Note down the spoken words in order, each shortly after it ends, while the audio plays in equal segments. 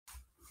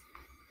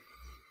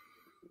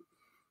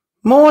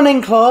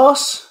Morning,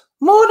 class.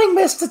 Morning,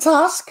 Mr.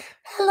 Tusk.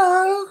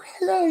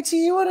 Hello to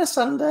you on a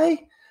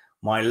Sunday.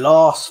 My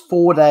last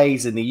 4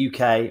 days in the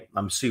UK.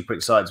 I'm super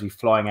excited to be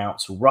flying out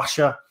to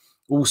Russia.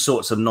 All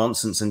sorts of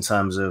nonsense in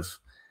terms of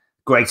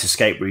Great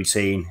Escape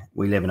routine.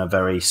 We live in a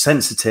very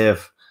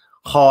sensitive,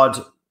 hard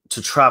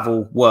to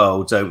travel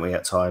world, don't we,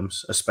 at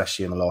times,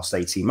 especially in the last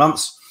 18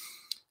 months.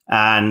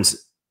 And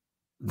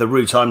the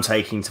route I'm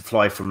taking to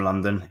fly from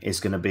London is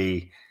going to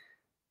be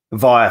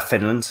via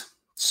Finland.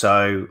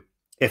 So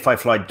if I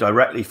fly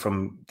directly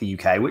from the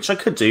UK, which I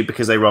could do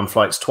because they run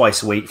flights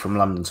twice a week from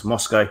London to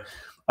Moscow,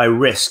 I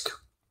risk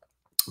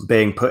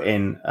being put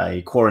in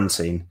a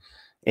quarantine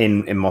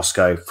in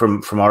Moscow.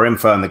 From our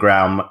info on the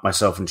ground,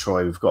 myself and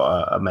Troy, we've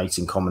got a mate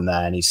in common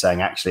there, and he's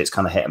saying actually it's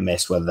kind of hit and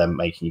miss whether they're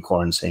making you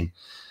quarantine.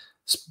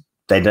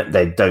 They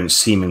don't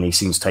seemingly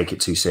seem to take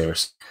it too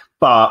serious.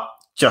 But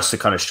just to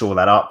kind of shore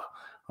that up,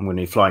 I'm going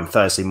to be flying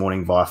Thursday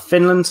morning via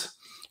Finland.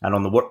 And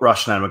on the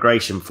Russian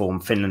immigration form,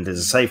 Finland is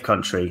a safe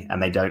country,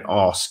 and they don't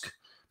ask,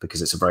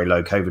 because it's a very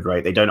low COVID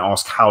rate, they don't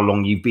ask how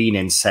long you've been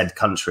in said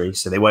country.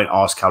 So they won't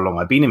ask how long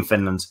I've been in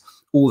Finland.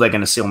 All they're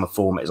going to see on the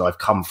form is I've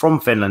come from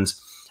Finland.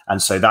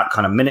 And so that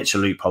kind of miniature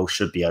loophole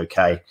should be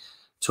okay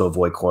to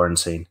avoid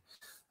quarantine.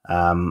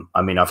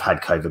 I've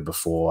had COVID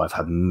before. I've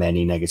had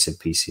many negative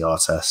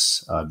PCR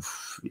tests.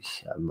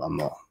 I'm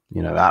not,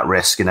 at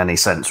risk in any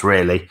sense,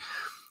 really.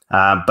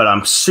 But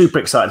I'm super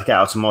excited to get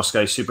out to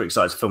Moscow, super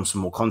excited to film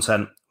some more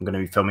content. I'm going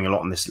to be filming a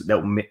lot on this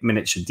little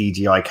miniature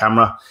DJI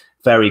camera.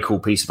 Very cool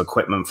piece of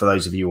equipment for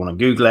those of you who want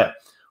to Google it.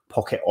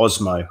 Pocket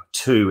Osmo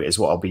 2 is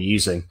what I'll be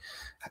using.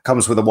 It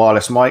comes with a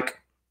wireless mic,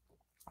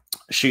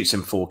 shoots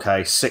in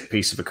 4K, sick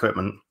piece of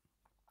equipment.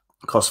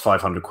 Costs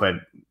 500 quid,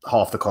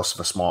 half the cost of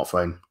a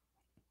smartphone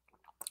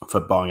for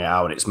buying it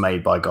out. It's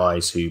made by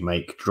guys who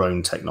make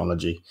drone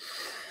technology.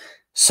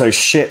 So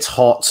shit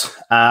hot.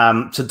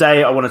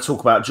 Today I want to talk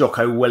about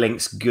Jocko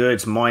Willink's good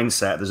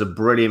mindset. There's a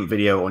brilliant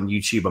video on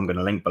YouTube I'm going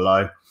to link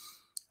below,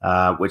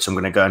 which I'm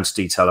going to go into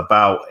detail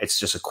about. It's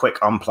just a quick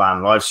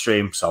unplanned live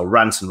stream, so I'll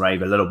rant and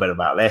rave a little bit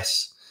about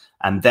this.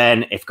 And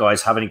then if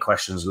guys have any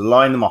questions,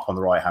 line them up on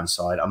the right-hand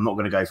side. I'm not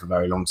going to go for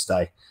very long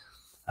today.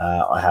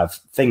 I have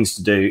things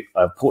to do.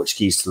 I have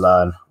Portuguese to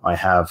learn. I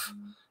have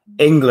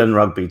England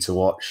rugby to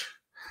watch.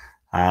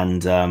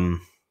 And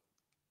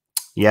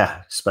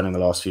spending the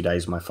last few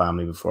days with my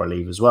family before I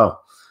leave as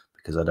well,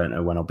 because I don't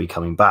know when I'll be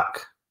coming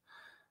back.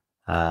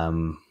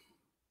 I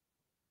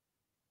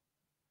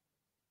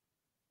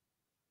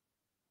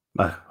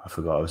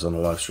forgot I was on a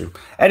live stream.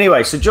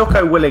 Anyway, so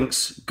Jocko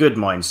Willink's good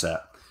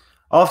mindset.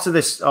 After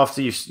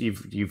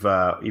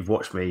you've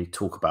watched me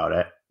talk about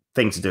it,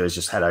 thing to do is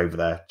just head over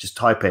there, just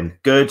type in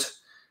good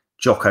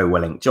Jocko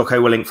Willink.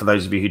 Jocko Willink, for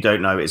those of you who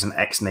don't know, is an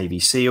ex-Navy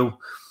SEAL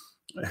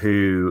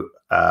who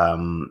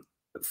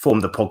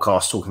formed the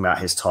podcast talking about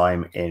his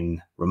time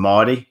in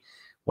Ramadi,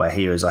 where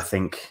he was, I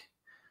think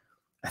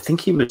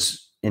he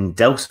was in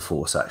Delta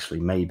Force,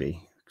 actually,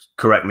 maybe.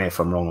 Correct me if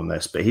I'm wrong on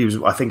this, but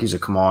I think he was a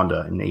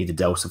commander in either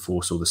Delta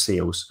Force or the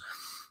SEALs,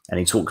 and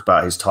he talked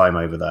about his time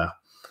over there.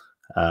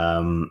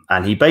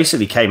 And he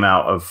basically came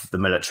out of the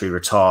military,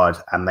 retired,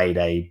 and made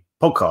a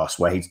podcast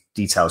where he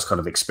details kind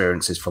of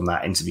experiences from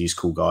that. Interviews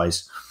cool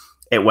guys.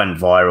 It went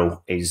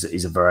viral.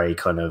 He's a very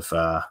kind of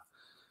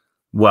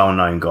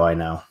well-known guy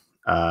now.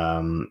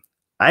 An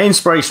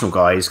inspirational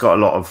guy. He's got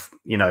a lot of,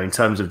 in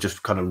terms of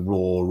just kind of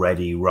raw,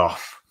 ready,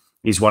 rough.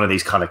 He's one of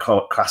these kind of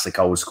classic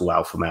old school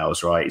alpha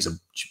males, right? He's a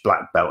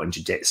black belt in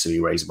jiu-jitsu. He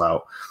weighs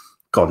about,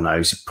 God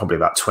knows, probably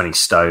about 20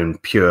 stone,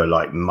 pure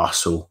like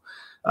muscle.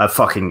 A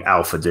fucking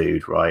alpha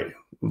dude, right?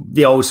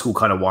 The old school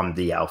kind of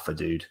 1D alpha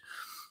dude.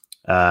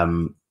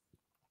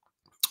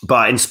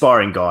 But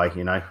inspiring guy,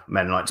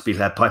 men like to be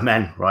led by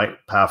men, right?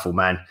 Powerful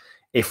men.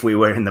 If we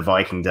were in the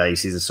Viking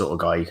days, he's the sort of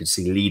guy you could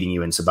see leading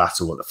you into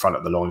battle at the front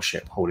of the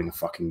longship, holding a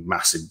fucking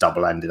massive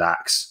double-ended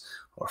axe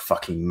or a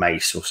fucking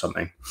mace or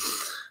something.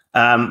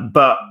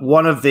 But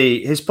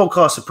his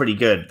podcasts are pretty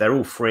good. They're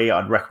all free.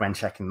 I'd recommend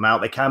checking them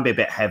out. They can be a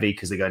bit heavy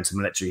because they go into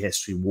military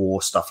history,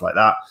 war, stuff like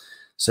that.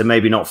 So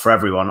maybe not for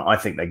everyone. I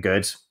think they're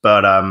good.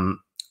 But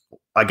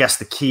I guess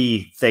the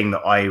key thing that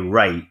I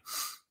rate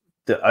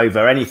that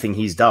over anything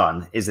he's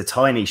done is a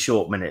tiny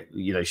short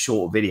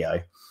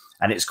video,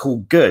 and it's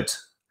called Good.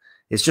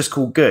 It's just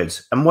called Good.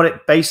 And what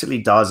it basically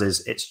does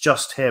is it's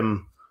just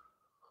him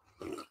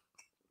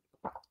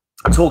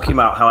talking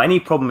about how any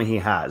problem he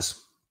has,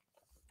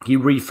 he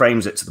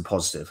reframes it to the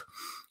positive.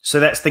 So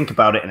let's think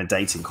about it in a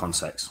dating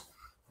context.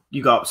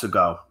 You go up to a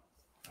girl.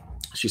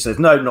 She says,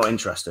 no, not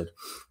interested.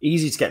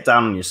 Easy to get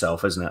down on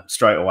yourself, isn't it?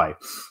 Straight away.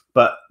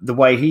 But the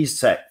way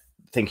he's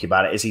thinking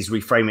about it is he's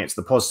reframing it to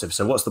the positive.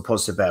 So what's the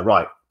positive there?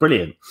 Right.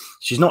 Brilliant.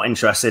 She's not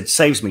interested.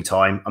 Saves me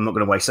time. I'm not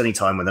going to waste any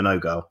time with a no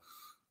girl.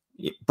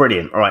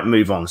 Brilliant. All right,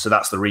 move on. So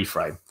that's the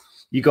reframe.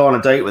 You go on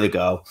a date with a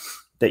girl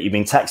that you've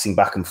been texting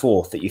back and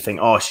forth that you think,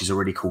 oh, she's a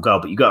really cool girl,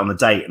 but you go on the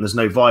date and there's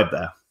no vibe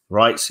there,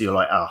 right? So you're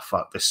like, oh,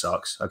 fuck, this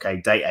sucks.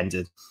 Okay, date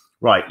ended.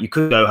 Right, you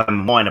could go home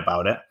and whine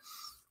about it,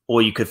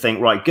 or you could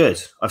think, right,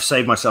 good. I've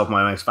saved myself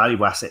my most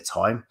valuable asset,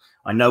 time.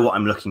 I know what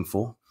I'm looking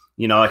for.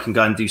 You know, I can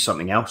go and do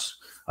something else.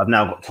 I've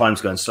now got time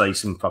to go and study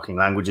some fucking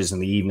languages in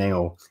the evening,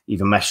 or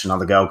even mesh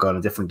another girl, go on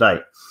a different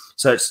date.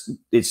 So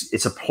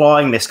it's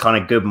applying this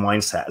kind of good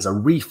mindset as a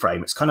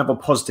reframe. It's kind of a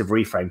positive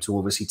reframe to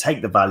obviously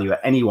take the value at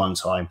any one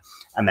time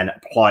and then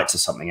apply it to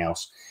something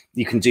else.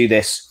 You can do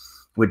this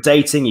with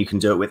dating. You can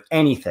do it with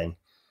anything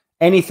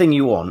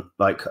you want.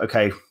 Like,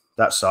 okay,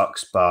 that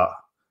sucks, but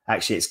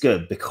actually it's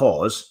good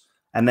because,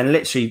 and then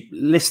literally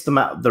list them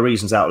out, the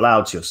reasons out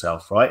loud to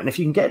yourself, right? And if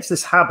you can get to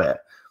this habit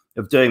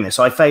of doing this,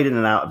 I fade in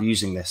and out of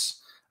using this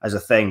as a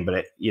thing, but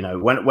it, you know,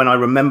 when I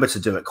remember to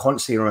do it,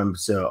 constantly remember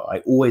to do it, I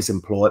always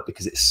employ it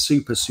because it's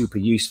super, super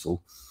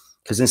useful.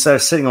 Because instead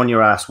of sitting on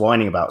your ass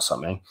whining about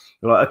something,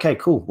 you're like, okay,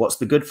 cool. What's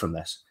the good from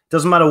this?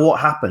 Doesn't matter what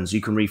happens, you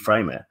can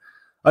reframe it.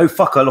 Oh,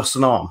 fuck, I lost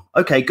an arm.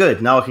 Okay,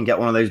 good. Now I can get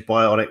one of those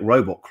bionic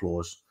robot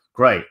claws.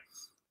 Great.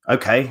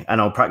 Okay,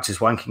 and I'll practice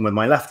wanking with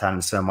my left hand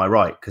instead of my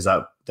right, because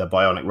the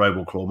bionic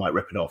robot claw might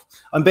rip it off.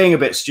 I'm being a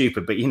bit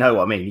stupid, but you know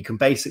what I mean. You can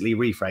basically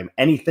reframe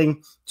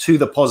anything to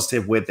the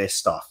positive with this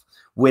stuff.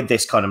 With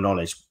this kind of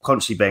knowledge,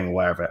 constantly being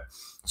aware of it.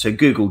 So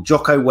Google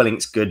Jocko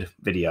Willink's good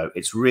video.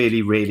 It's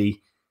really,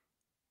 really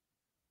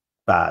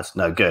bad.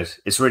 No, good.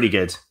 It's really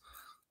good.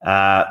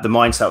 The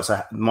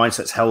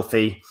mindset's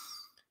healthy.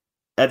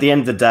 At the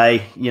end of the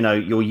day, you know,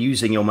 you're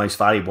using your most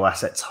valuable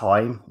asset,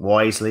 time,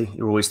 wisely.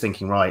 You're always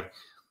thinking, right,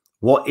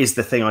 what is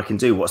the thing I can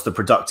do? What's the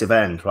productive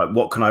end? Right?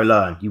 What can I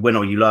learn? You win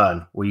or you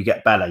learn, or you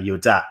get better, you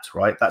adapt,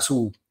 right? That's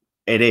all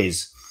it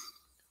is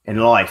in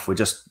life. We're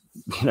just,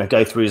 you know,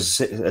 go through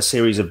a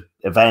series of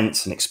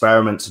events and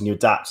experiments, and you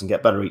adapt and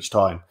get better each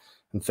time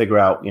and figure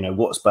out, you know,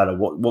 what's better,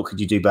 what could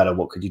you do better,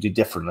 what could you do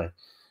differently,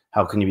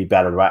 how can you be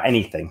better about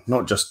anything,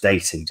 not just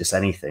dating, just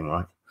anything,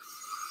 right?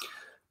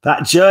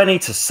 That journey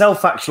to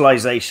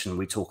self-actualization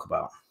we talk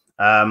about.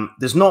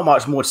 There's not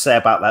much more to say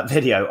about that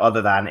video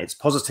other than it's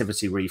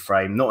positivity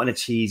reframe, not in a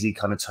cheesy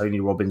kind of Tony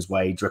Robbins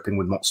way, dripping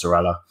with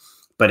mozzarella,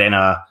 but in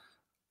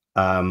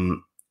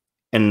an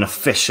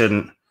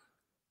efficient,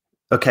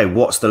 okay,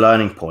 what's the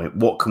learning point?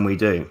 What can we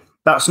do?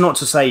 That's not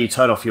to say you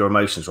turn off your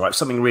emotions, right? If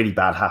something really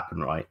bad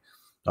happened, right?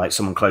 Like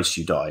someone close to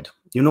you died.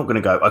 You're not going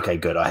to go, okay,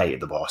 good, I hated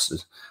the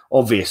bastard.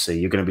 Obviously,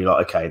 you're going to be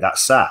like, okay,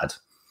 that's sad.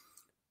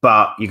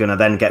 But you're going to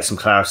then get some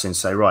clarity and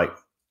say, right,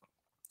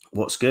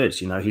 what's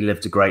good? You know, he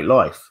lived a great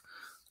life.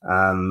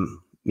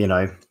 You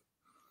know,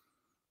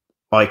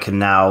 I can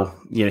now,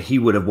 you know, he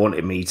would have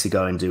wanted me to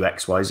go and do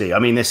X, Y, Z. I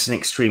mean, this is an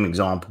extreme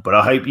example, but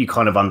I hope you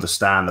kind of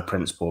understand the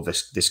principle of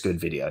this good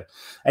video.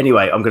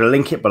 Anyway, I'm going to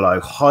link it below.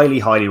 Highly,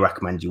 highly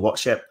recommend you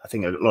watch it. I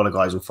think a lot of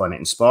guys will find it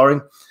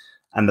inspiring.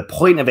 And the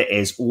point of it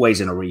is always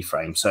in a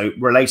reframe. So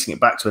relating it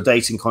back to a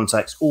dating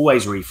context,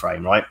 always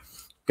reframe, right?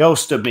 Girl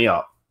stood me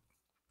up.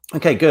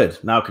 Okay, good.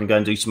 Now I can go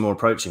and do some more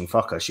approaching.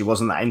 Fuck her. She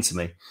wasn't that into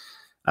me.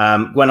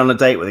 Went on a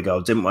date with a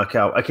girl, didn't work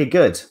out. Okay,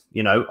 good.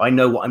 You know, I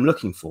know what I'm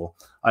looking for.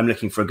 I'm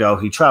looking for a girl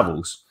who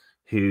travels,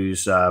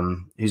 who's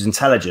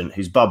intelligent,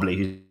 who's bubbly,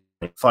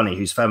 who's funny,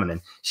 who's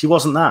feminine. She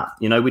wasn't that.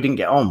 You know, we didn't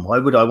get on. Why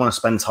would I want to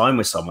spend time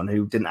with someone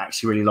who didn't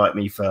actually really like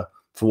me for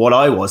what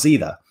I was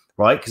either,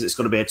 right? Because it's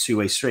got to be a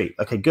two-way street.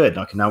 Okay, good.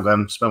 I can now go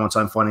and spend my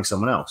time finding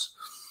someone else.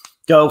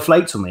 Girl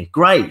flaked on me.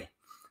 Great.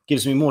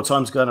 Gives me more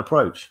time to go and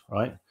approach,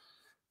 right?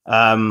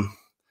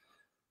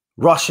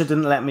 Russia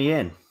didn't let me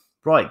in.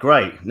 Right,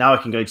 great. Now I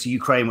can go to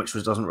Ukraine, which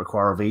doesn't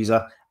require a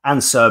visa,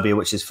 and Serbia,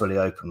 which is fully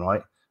open,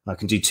 right? And I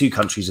can do 2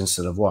 countries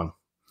instead of 1.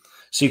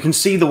 So you can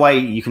see the way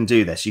you can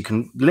do this. You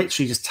can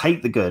literally just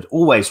take the good,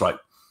 always right,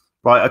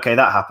 okay,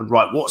 that happened.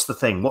 Right, what's the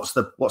thing? What's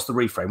the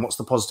reframe? What's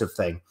the positive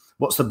thing?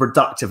 What's the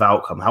productive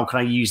outcome? How can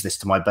I use this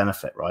to my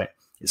benefit, right?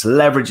 It's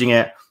leveraging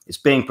it. It's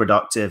being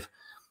productive.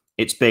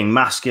 It's being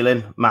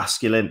masculine.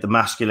 The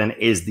masculine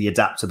is the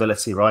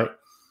adaptability, right?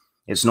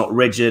 It's not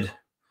rigid.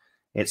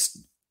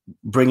 It's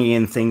bringing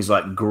in things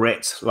like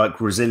grit, like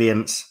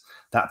resilience,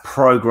 that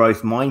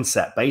pro-growth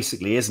mindset,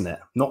 basically, isn't it?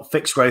 Not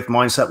fixed growth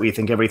mindset where you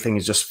think everything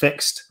is just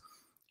fixed.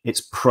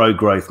 It's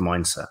pro-growth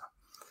mindset.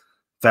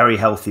 Very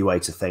healthy way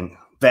to think.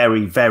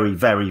 Very, very,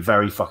 very,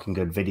 very fucking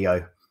good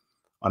video.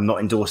 I'm not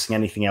endorsing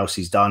anything else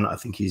he's done. I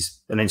think he's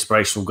an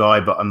inspirational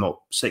guy, but I'm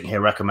not sitting here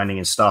recommending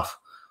his stuff.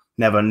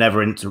 Never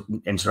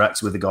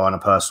interacted with the guy on a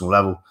personal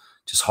level.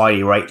 Just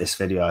highly rate this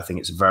video. I think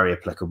it's very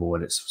applicable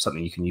and it's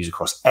something you can use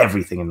across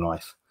everything in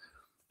life.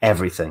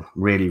 Everything.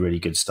 Really, really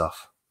good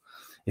stuff.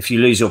 If you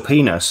lose your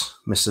penis,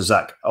 Mr.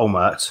 Zach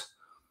Olmert,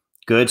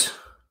 good,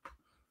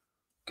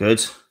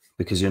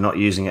 because you're not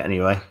using it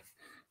anyway,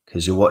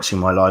 because you're watching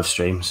my live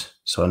streams.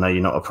 So I know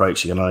you're not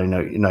approaching and I know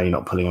you're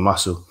not pulling a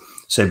muscle.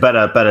 So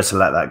better to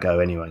let that go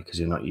anyway, because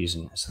you're not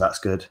using it. So that's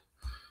good.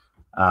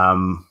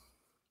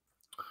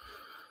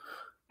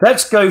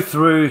 Let's go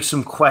through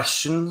some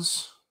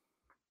questions.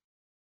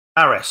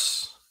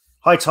 Aris.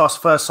 Hi,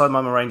 Task. First time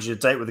I'm arranging a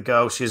date with a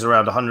girl. She's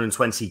around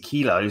 120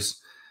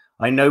 kilos.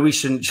 I know we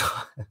shouldn't.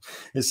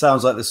 It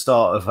sounds like the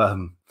start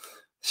of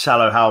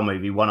Shallow Hal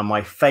movie, one of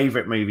my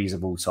favorite movies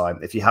of all time.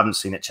 If you haven't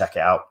seen it, check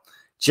it out.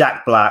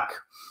 Jack Black,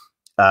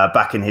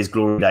 back in his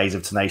glory days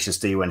of Tenacious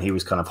D, when he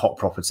was kind of hot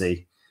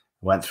property,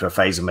 went through a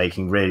phase of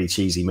making really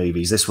cheesy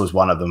movies. This was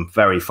one of them.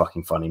 Very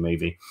fucking funny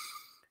movie.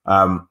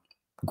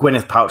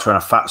 Gwyneth Paltrow in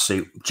a fat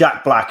suit.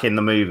 Jack Black in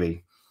the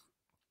movie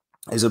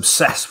is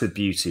obsessed with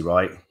beauty,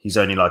 right? He's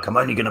only like, I'm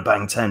only going to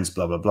bang tens,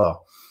 blah, blah, blah.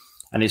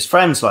 And his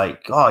friend's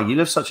like, oh, you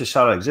live such a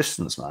shallow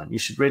existence, man. You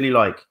should really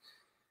like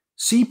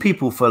see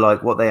people for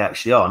like what they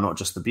actually are, not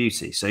just the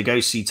beauty. So he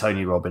goes see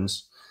Tony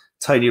Robbins.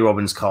 Tony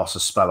Robbins casts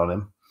a spell on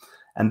him.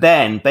 And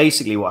then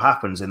basically what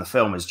happens in the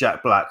film is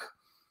Jack Black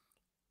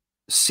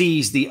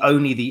sees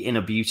only the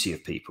inner beauty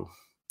of people.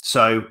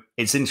 So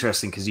it's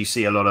interesting because you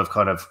see a lot of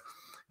kind of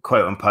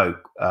quote unquote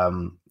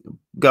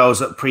girls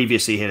that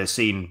previously he had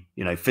seen,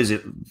 you know,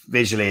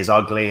 visually as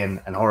ugly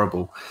and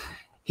horrible.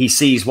 He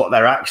sees what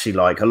they're actually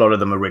like. A lot of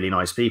them are really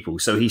nice people.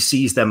 So he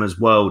sees them as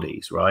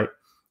worldies, right?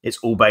 It's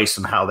all based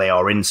on how they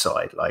are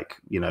inside. Like,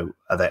 you know,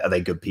 are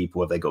they good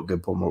people? Have they got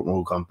good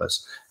moral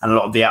compass? And a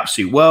lot of the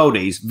absolute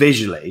worldies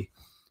visually,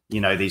 you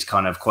know, these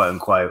kind of quote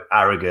unquote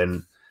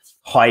arrogant,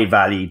 high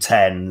value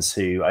tens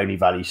who only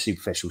value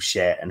superficial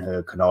shit and who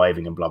are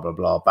conniving and blah, blah,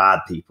 blah, bad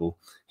people.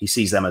 He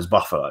sees them as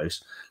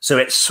buffaloes. So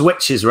it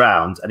switches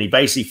around and he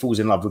basically falls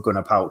in love with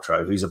Gwyneth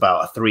Paltrow, who's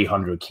about a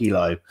 300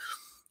 kilo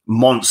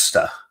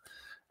monster.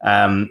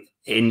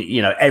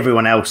 You know,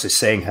 everyone else is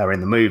seeing her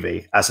in the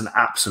movie as an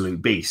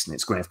absolute beast, and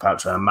it's Gwyneth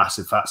Paltrow in a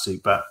massive fat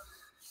suit. But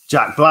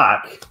Jack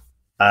Black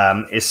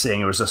is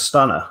seeing her as a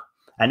stunner,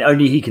 and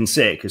only he can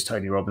see it because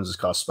Tony Robbins has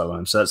cast a spell on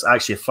him. So it's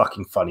actually a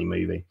fucking funny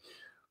movie.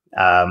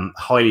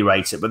 Highly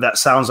rated, but that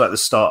sounds like the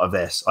start of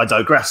this. I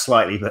digress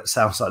slightly, but it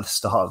sounds like the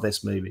start of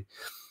this movie.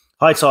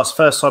 Hi, Toss.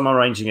 First time I'm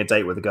arranging a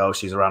date with a girl.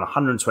 She's around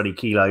 120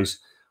 kilos.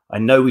 I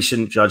know we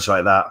shouldn't judge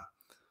like that.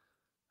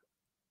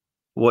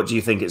 What do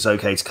you think it's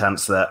okay to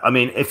cancel that? I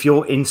mean, if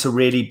you're into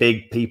really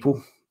big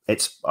people,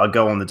 I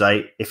go on the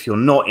date. If you're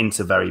not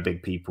into very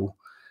big people,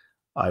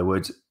 I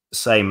would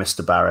say,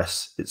 Mr.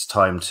 Barris, it's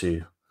time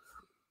to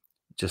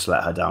just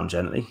let her down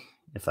gently,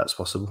 if that's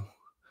possible.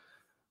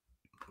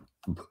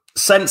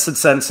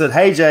 Censored.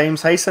 Hey,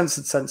 James. Hey,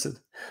 censored.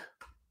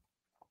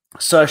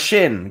 Sir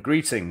Shin,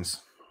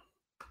 greetings.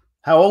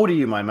 How old are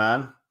you, my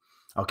man?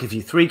 I'll give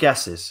you 3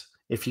 guesses.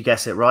 If you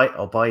guess it right,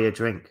 I'll buy you a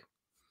drink.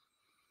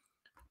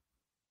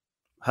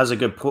 Has a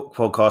good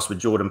podcast with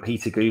Jordan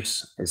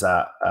Petergoose. Is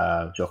that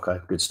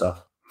Jocko? Good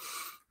stuff.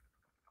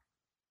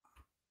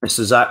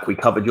 Mr. Zach, we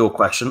covered your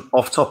question.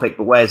 Off topic,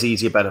 but where's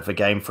easier, better for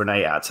game for an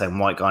 8 out of 10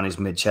 white guy in his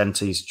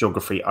mid-20s?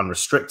 Geography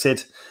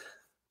unrestricted.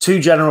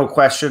 Too general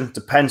question.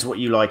 Depends what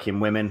you like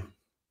in women.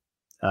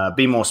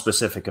 Be more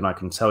specific and I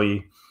can tell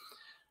you.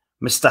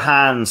 Mr.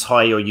 Hands,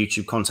 hi, your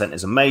YouTube content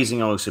is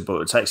amazing. I also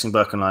bought a texting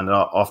book and lined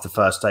up after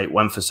first date,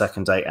 when for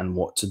second date, and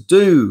what to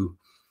do.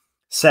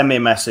 Send me a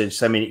message,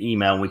 send me an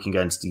email, and we can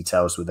go into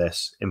details with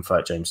this.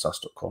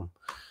 info@jamestuss.com.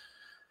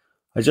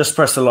 I just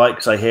pressed the like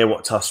because I hear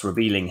what Tuss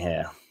revealing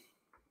here.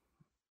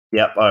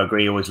 Yep, I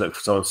agree. Always look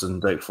for sources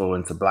and don't fall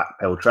into black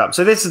pill trap.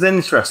 So this is an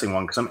interesting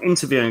one because I'm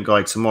interviewing a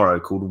guy tomorrow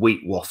called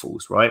Wheat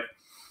Waffles, right?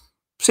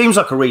 Seems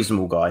like a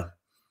reasonable guy.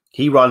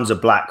 He runs a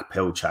black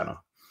pill channel.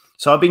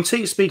 So I've been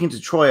speaking to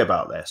Troy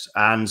about this,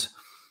 and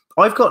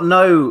I've got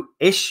no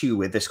issue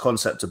with this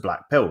concept of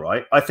black pill,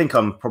 right? I think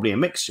I'm probably a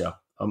mixture.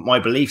 My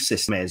belief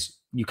system is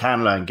you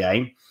can learn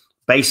game,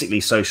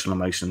 basically social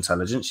emotional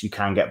intelligence. You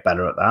can get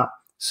better at that.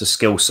 It's a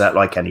skill set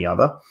like any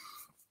other.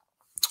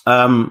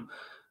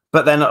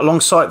 But then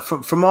alongside,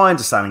 from my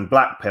understanding,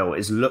 black pill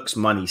is looks,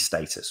 money,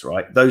 status,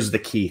 right? Those are the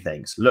key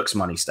things, looks,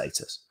 money,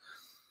 status.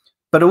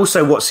 But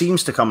also what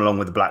seems to come along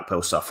with the black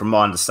pill stuff, from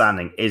my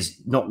understanding,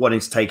 is not wanting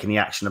to take any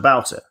action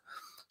about it.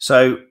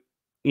 So,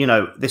 you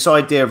know, this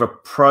idea of a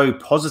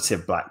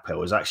pro-positive black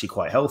pill is actually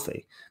quite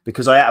healthy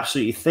because I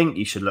absolutely think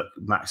you should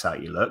max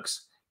out your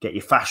looks, get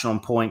your fashion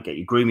on point, get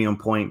your grooming on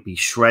point, be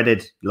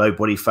shredded, low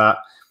body fat,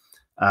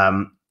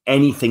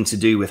 anything to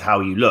do with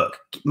how you look.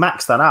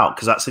 Max that out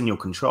because that's in your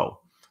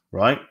control,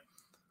 right?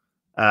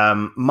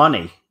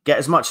 Money, get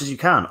as much as you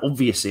can.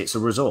 Obviously, it's a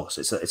resource.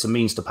 It's a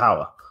means to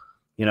power.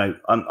 You know,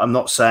 I'm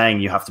not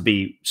saying you have to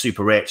be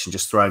super rich and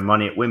just throwing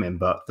money at women,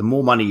 but the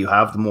more money you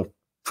have, the more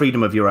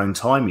freedom of your own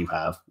time you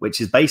have, which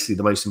is basically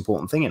the most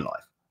important thing in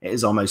life. It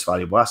is our most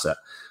valuable asset.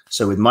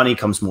 So with money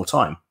comes more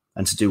time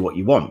and to do what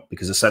you want,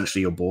 because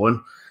essentially you're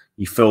born,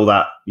 you fill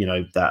that, you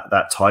know,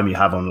 that time you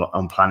have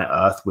on planet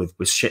Earth with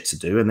shit to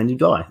do, and then you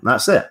die. And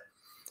that's it.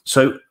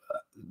 So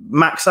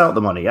max out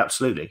the money,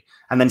 absolutely.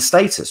 And then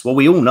status. Well,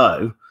 we all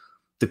know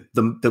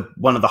the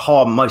one of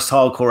the most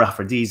hardcore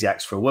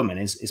aphrodisiacs for a woman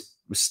is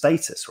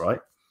status, right?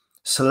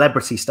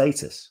 Celebrity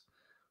status,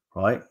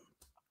 right?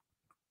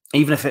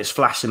 Even if it's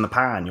flash in the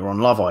pan, you're on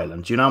Love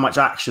Island. Do you know how much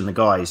action the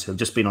guys who have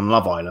just been on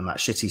Love Island, that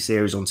shitty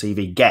series on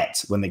TV,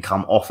 get when they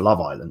come off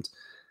Love Island?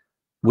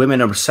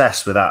 Women are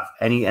obsessed with that.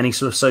 Any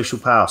sort of social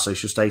power,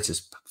 social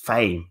status,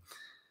 fame.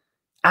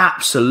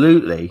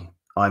 Absolutely,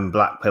 I'm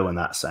black pill in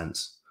that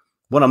sense.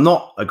 What I'm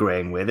not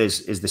agreeing with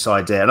is this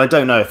idea, and I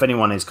don't know if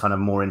anyone is kind of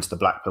more into the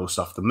black pill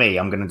stuff than me.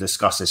 I'm going to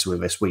discuss this with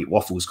this Wheat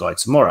Waffles guy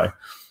tomorrow.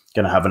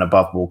 Going to have an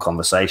above board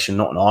conversation,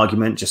 not an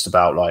argument, just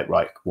about like,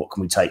 right, what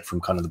can we take from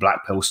kind of the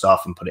black pill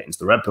stuff and put it into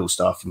the red pill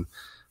stuff and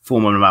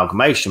form an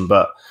amalgamation.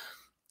 But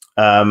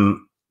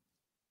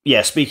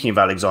yeah, speaking of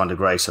Alexander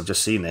Grace, I've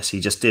just seen this. He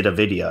just did a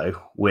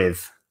video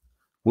with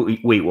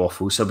Wheat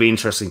Waffles. So it'll be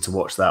interesting to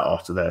watch that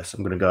after this.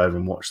 I'm going to go over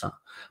and watch that.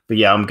 But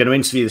yeah, I'm going to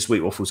interview this Wheat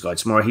Waffles guy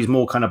tomorrow. He's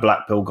more kind of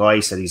black pill guy.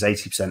 He said he's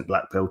 80%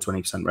 black pill,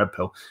 20% red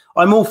pill.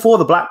 I'm all for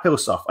the black pill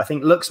stuff. I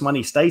think looks,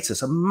 money,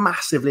 status are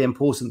massively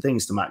important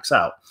things to max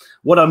out.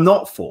 What I'm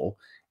not for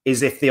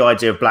is if the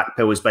idea of black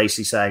pill is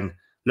basically saying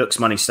looks,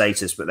 money,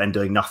 status, but then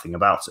doing nothing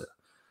about it.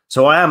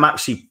 So I am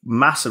actually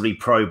massively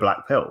pro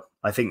black pill.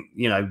 I think,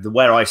 you know,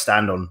 where I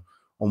stand on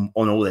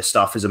all this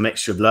stuff is a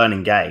mixture of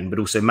learning game, but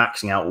also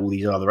maxing out all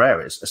these other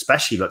areas,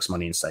 especially looks,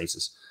 money, and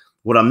status.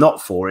 What I'm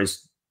not for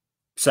is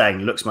saying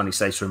looks, money,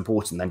 status are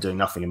important, then doing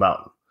nothing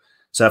about them.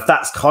 So if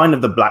that's kind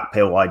of the black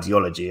pill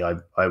ideology,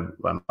 I'm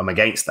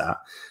against that.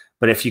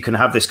 But if you can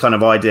have this kind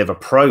of idea of a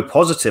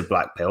pro-positive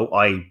black pill,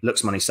 i.e.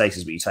 looks, money,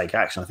 status, but you take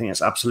action, I think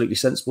it's absolutely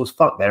sensible as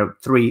fuck. They're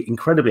three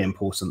incredibly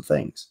important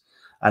things.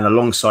 And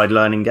alongside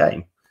learning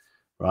game,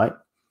 right?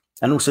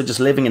 And also just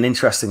living an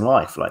interesting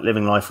life, like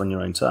living life on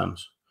your own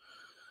terms.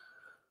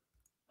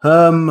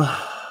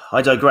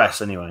 I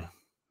digress anyway.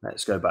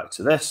 Let's go back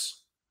to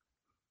this.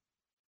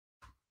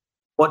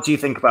 What do you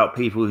think about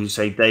people who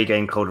say day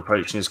game cold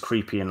approaching is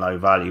creepy and low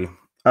value?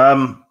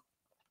 I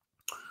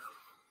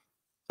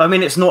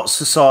mean, it's not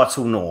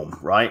societal norm,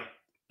 right?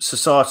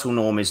 Societal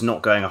norm is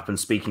not going up and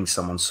speaking to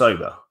someone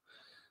sober.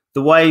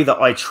 The way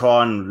that I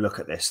try and look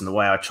at this and the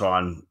way I try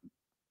and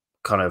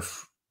kind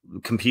of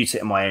compute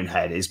it in my own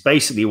head is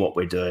basically what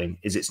we're doing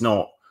is it's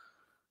not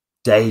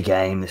day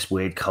game, this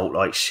weird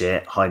cult-like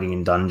shit, hiding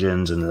in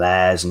dungeons and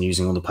lairs and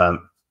using all the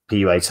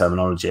PUA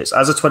terminology. It's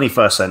as a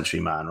 21st century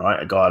man,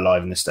 right? A guy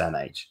alive in this day and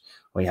age.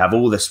 We have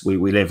all this, we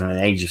live in an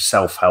age of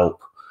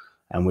self-help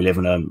and we live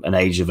in an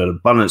age of an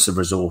abundance of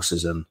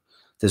resources, and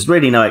there's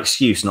really no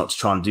excuse not to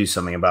try and do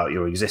something about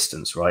your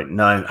existence, right?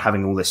 No,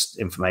 having all this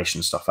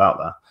information stuff out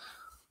there.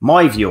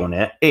 My view on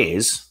it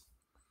is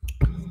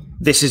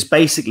this is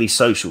basically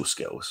social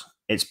skills.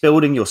 It's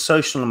building your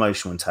social and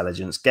emotional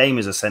intelligence. Game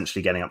is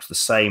essentially getting up to the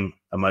same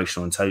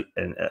emotional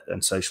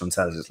and social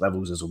intelligence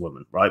levels as a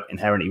woman, right?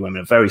 Inherently,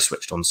 women are very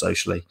switched on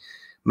socially.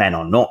 Men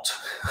are not.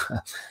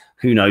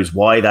 Who knows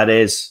why that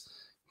is?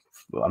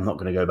 Well, I'm not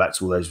going to go back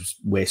to all those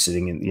we're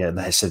sitting in,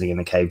 they're sitting in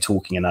the cave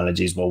talking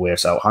analogies while we're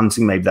out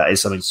hunting. Maybe that is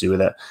something to do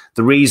with it.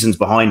 The reasons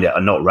behind it are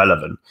not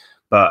relevant.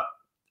 But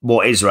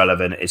what is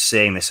relevant is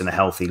seeing this in a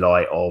healthy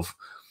light of,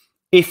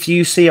 if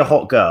you see a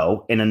hot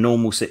girl in a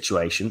normal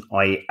situation,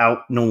 i.e.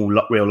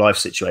 normal real life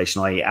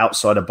situation, i.e.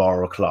 outside a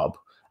bar or a club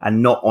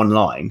and not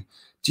online,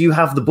 do you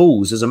have the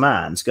balls as a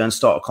man to go and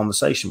start a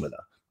conversation with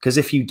her? Because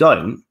if you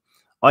don't,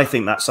 I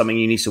think that's something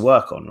you need to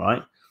work on,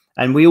 right?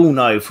 And we all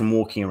know from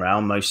walking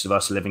around, most of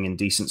us are living in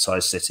decent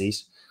sized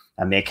cities,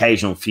 and the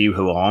occasional few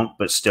who aren't,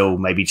 but still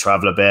maybe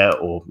travel a bit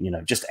or,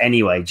 just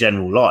anyway,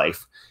 general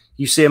life.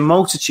 You see a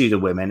multitude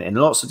of women in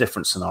lots of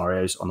different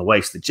scenarios on the way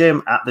to the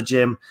gym,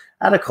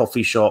 at a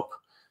coffee shop,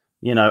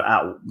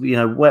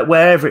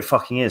 wherever it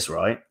fucking is,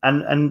 right?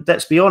 And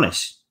let's be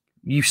honest,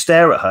 you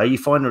stare at her, you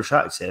find her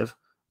attractive,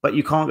 but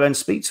you can't go and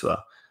speak to her.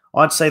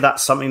 I'd say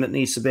that's something that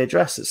needs to be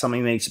addressed. It's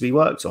something that needs to be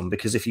worked on,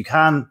 because if you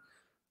can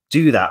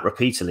do that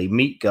repeatedly,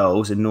 meet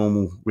girls in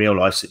normal real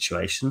life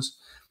situations,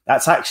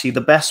 that's actually the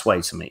best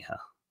way to meet her,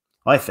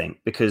 I think,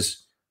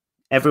 because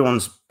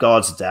everyone's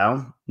guards are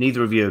down.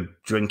 Neither of you are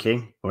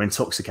drinking or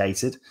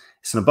intoxicated.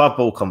 It's an above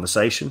board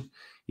conversation.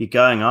 You're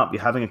going up,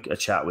 you're having a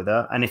chat with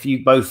her. And if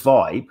you both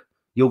vibe,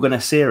 you're going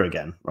to see her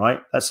again, right?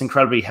 That's an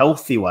incredibly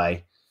healthy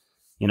way,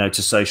 to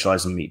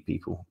socialize and meet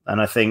people. And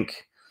I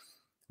think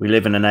we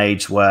live in an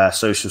age where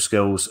social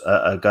skills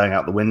are going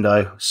out the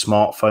window.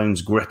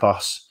 Smartphones grip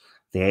us.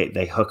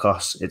 They hook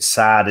us. It's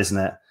sad, isn't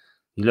it?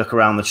 You look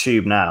around the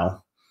tube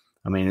now.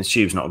 I mean, the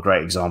tube's not a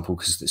great example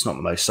because it's not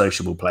the most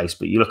sociable place,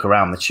 but you look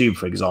around the tube,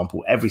 for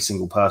example, every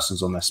single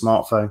person's on their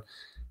smartphone.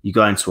 You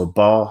go into a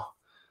bar,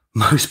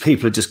 most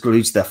people are just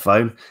glued to their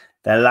phone.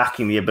 They're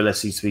lacking the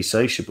ability to be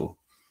sociable.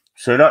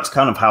 So that's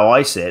kind of how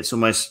I see it. It's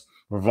almost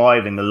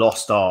reviving the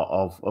lost art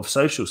of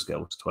social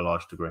skills to a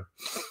large degree.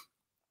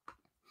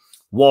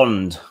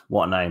 Wand,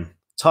 what a name.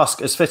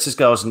 Tusk, as fit as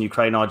girls in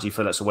Ukraine are, do you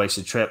feel it's a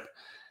wasted trip?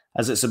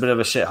 As it's a bit of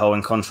a shithole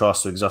in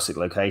contrast to exotic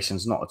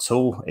locations? Not at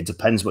all. It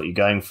depends what you're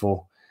going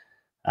for.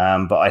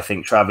 But I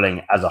think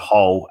traveling as a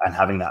whole and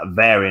having that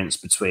variance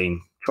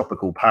between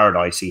tropical,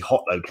 paradisey,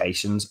 hot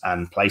locations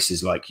and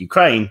places like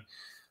Ukraine,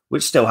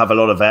 which still have a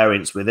lot of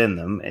variance within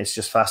them, it's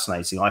just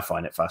fascinating. I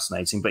find it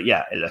fascinating. But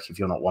yeah, look, if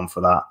you're not one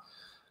for that,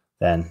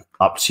 then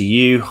up to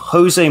you.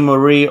 Jose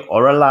Marie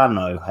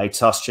Orellano. Hey,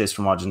 Tusk, cheers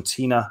from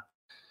Argentina.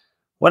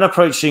 When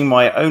approaching,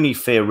 my only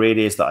fear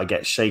really is that I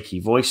get shaky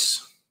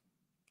voice.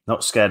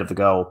 Not scared of the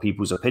girl or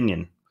people's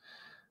opinion.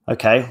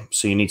 Okay,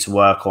 so you need to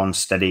work on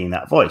steadying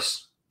that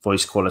voice.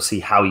 Voice quality,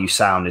 how you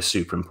sound is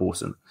super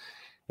important.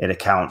 It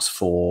accounts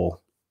for,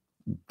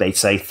 they'd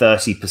say,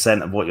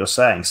 30% of what you're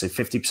saying. So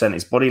 50%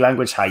 is body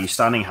language, how you're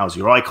standing, how's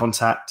your eye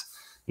contact,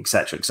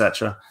 etc.,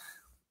 etc.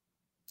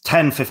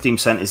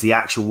 10-15% is the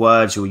actual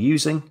words you're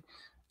using.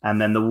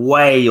 And then the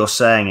way you're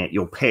saying it,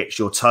 your pitch,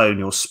 your tone,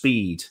 your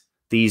speed,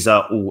 These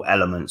are all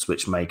elements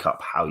which make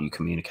up how you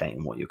communicate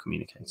and what you're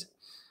communicating.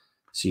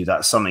 So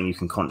that's something you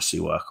can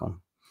consciously work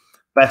on.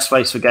 Best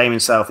place for gaming in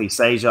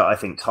Southeast Asia. I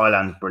think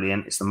Thailand's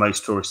brilliant. It's the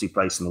most touristy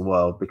place in the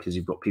world because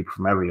you've got people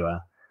from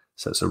everywhere.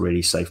 So it's a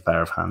really safe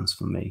pair of hands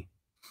for me.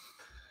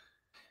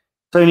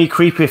 It's only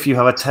creepy if you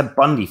have a Ted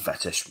Bundy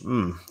fetish.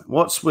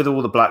 What's with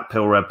all the black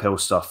pill, red pill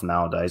stuff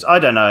nowadays? I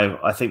don't know.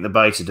 I think the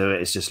way to do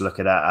it is just look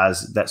at it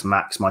as let's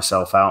max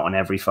myself out on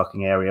every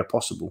fucking area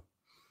possible.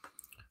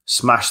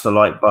 Smash the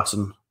like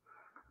button.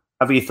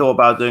 Have you thought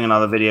about doing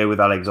another video with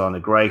Alexander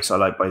Grace? I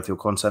like both your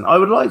content. I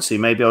would like to.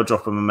 Maybe I'll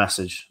drop him a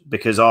message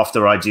because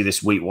after I do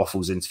this Wheat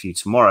Waffles interview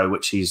tomorrow,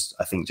 which he's,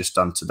 I think, just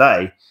done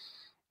today,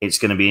 it's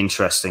going to be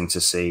interesting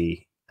to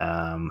see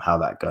how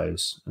that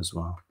goes as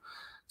well.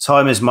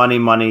 Time is money.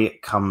 Money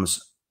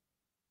comes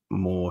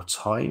more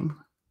time.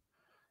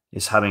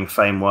 Is having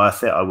fame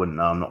worth it? I wouldn't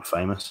know. I'm not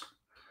famous.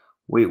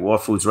 Wheat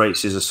Waffles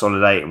rates is a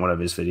solid 8 in one of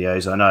his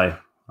videos. I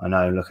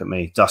know. Look at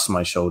me. Dust on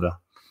my shoulder.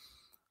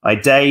 I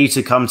dare you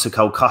to come to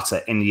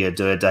Kolkata, India,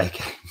 do a day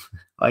game.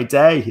 I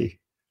dare you.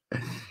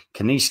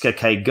 Kanishka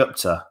K.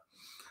 Gupta.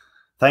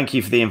 Thank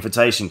you for the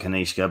invitation,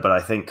 Kanishka, but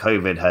I think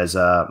COVID has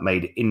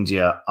made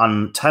India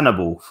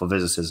untenable for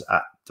visitors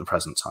at the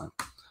present time.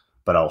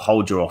 But I'll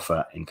hold your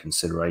offer in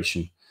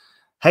consideration.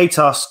 Hey,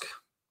 Tusk.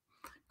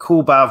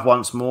 Call Bav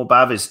once more.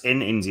 Bav is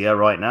in India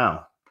right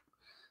now.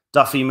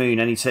 Duffy Moon,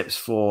 any tips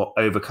for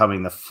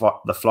overcoming the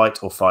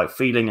flight or fight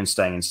feeling and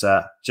staying in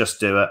set? Just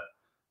do it.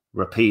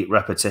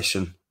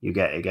 Repetition.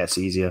 It gets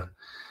easier.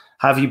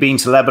 Have you been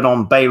to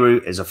Lebanon?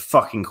 Beirut is a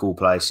fucking cool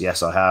place.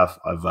 Yes, I have.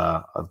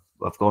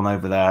 I've gone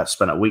over there.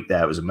 Spent a week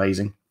there. It was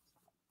amazing.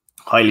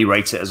 Highly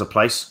rate it as a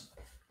place.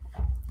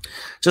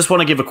 Just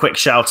want to give a quick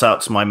shout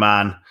out to my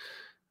man,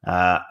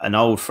 an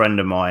old friend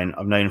of mine.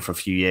 I've known him for a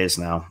few years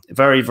now.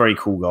 Very, very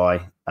cool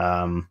guy.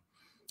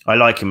 I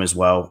like him as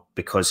well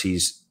because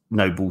he's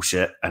no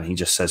bullshit and he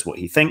just says what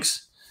he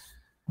thinks.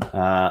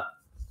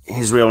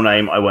 His real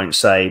name I won't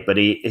say, but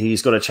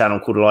he's got a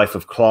channel called Life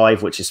of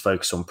Clive, which is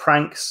focused on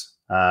pranks.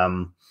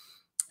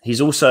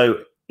 He's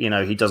also,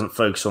 he doesn't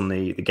focus on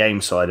the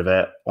game side of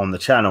it on the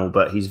channel,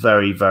 but he's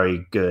very,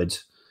 very good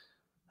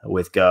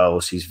with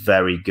girls. He's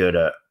very good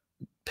at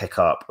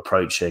pickup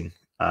approaching.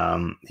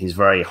 He's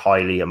very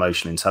highly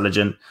emotionally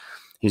intelligent.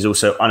 He's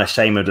also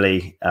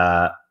unashamedly,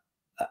 a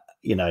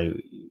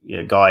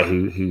guy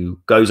who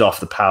goes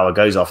after power,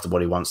 goes after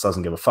what he wants,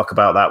 doesn't give a fuck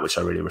about that, which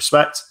I really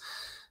respect.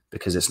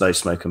 Because it's no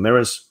smoke and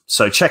mirrors.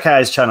 So check out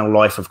his channel,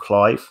 Life of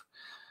Clive.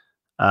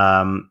 We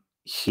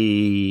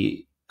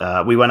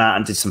went out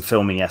and did some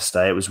filming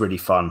yesterday. It was really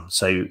fun.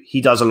 So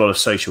he does a lot of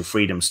social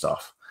freedom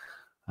stuff.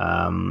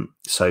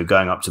 So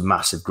going up to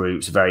massive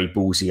groups, very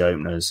ballsy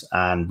openers.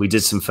 And we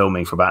did some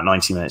filming for about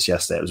 90 minutes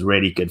yesterday. It was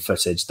really good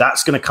footage.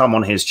 That's going to come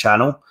on his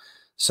channel.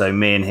 So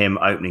me and him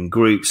opening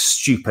groups,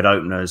 stupid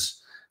openers,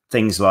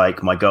 things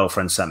like my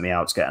girlfriend sent me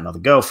out to get another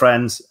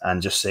girlfriend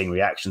and just seeing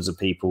reactions of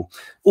people,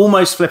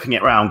 almost flipping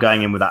it around,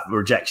 going in with that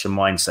rejection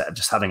mindset of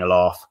just having a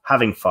laugh,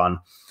 having fun.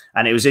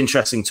 And it was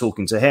interesting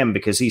talking to him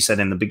because he said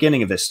in the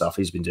beginning of this stuff,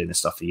 he's been doing this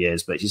stuff for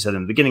years, but he said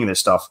in the beginning of this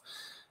stuff,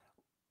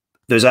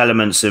 there's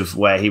elements of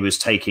where he was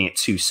taking it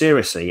too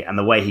seriously. And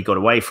the way he got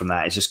away from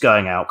that is just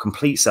going out,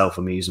 complete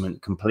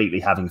self-amusement, completely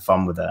having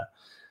fun with it.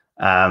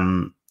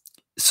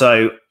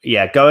 So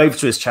yeah, go over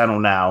to his channel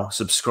now,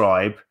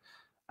 subscribe,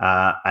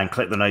 and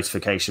click the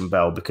notification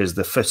bell because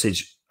the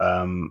footage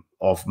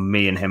of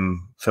me and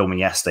him filming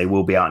yesterday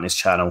will be out on his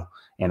channel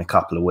in a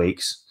couple of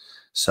weeks.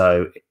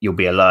 So you'll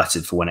be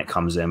alerted for when it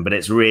comes in. But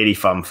it's really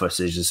fun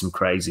footage. There's some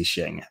crazy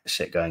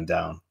shit going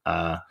down.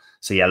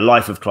 So yeah,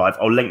 Life of Clive.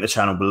 I'll link the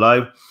channel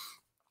below.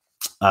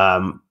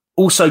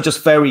 Also,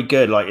 just very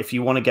good. Like if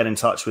you want to get in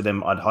touch with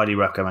him, I'd highly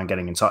recommend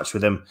getting in touch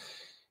with him.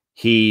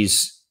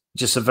 He's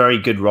just a very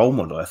good role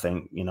model, I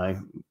think,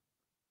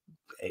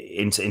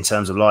 in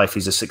terms of life.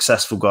 He's a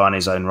successful guy in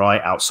his own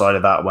right. Outside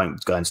of that, I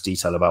won't go into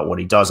detail about what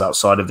he does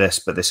outside of this,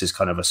 but this is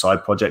kind of a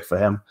side project for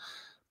him.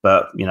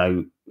 But,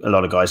 a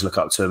lot of guys look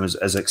up to him as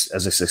a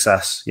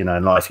success,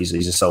 in life. He's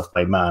a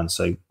self-made man.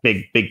 So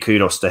big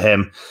kudos to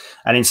him.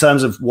 And in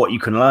terms of what you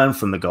can learn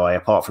from the guy,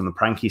 apart from the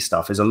pranky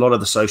stuff, is a lot of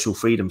the social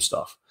freedom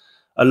stuff.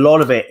 A lot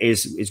of it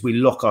is we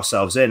lock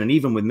ourselves in. And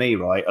even with me,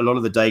 right, a lot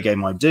of the day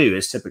game I do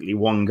is typically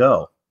one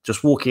girl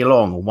just walking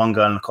along, or one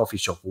girl in a coffee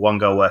shop, or one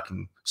girl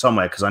working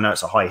somewhere because I know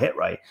it's a high hit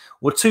rate,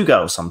 or two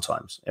girls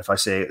sometimes if I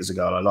see it as a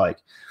girl I like.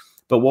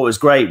 But what was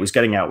great was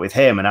getting out with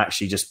him and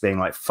actually just being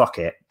like, fuck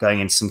it, going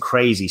into some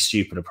crazy,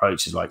 stupid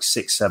approaches, like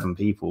 6-7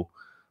 people,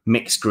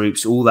 mixed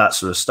groups, all that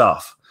sort of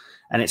stuff.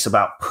 And it's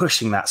about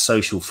pushing that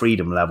social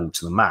freedom level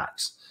to the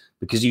max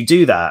because you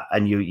do that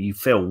and you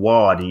feel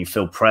wired and you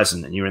feel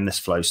present and you're in this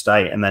flow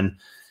state. And then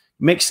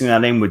mixing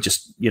that in with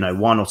just,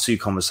 1 or 2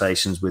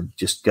 conversations with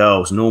just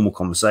girls, normal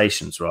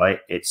conversations, right?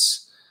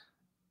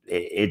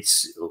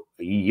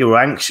 You're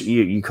anxious,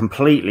 you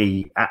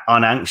completely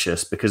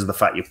unanxious because of the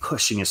fact you're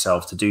pushing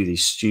yourself to do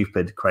these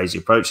stupid, crazy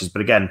approaches.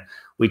 But again,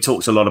 we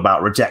talked a lot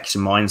about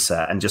rejection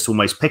mindset and just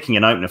almost picking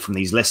an opener from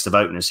these list of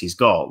openers he's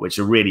got, which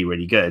are really,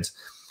 really good.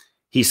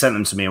 He sent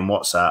them to me on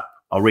WhatsApp.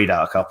 I'll read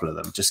out a couple of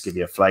them, just give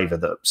you a flavour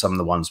that some of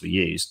the ones we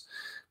used.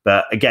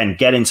 But again,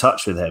 get in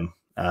touch with him.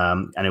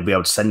 And he'll be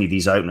able to send you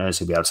these openers.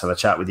 He'll be able to have a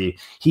chat with you.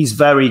 He's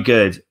very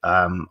good,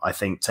 I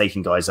think,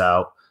 taking guys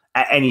out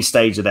at any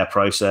stage of their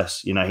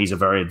process. You know, he's a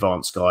very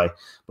advanced guy.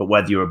 But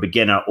whether you're a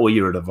beginner or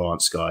you're an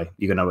advanced guy,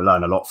 you're going to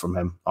learn a lot from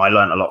him. I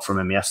learned a lot from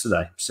him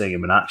yesterday, seeing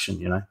him in action,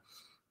 you know.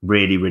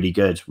 Really, really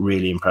good.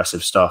 Really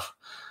impressive stuff.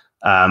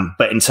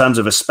 But in terms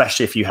of,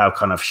 especially if you have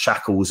kind of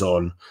shackles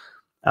on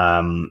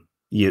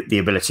the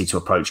ability to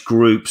approach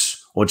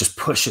groups or just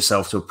push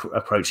yourself to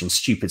approaching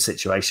stupid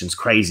situations,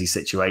 crazy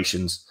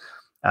situations,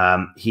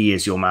 he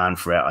is your man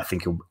for it. I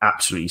think he'll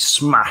absolutely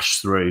smash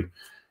through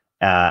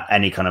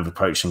any kind of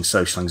approaching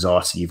social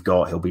anxiety you've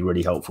got. He'll be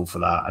really helpful for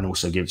that, and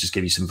also give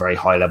you some very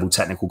high level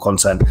technical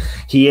content.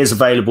 He is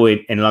available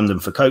in London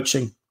for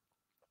coaching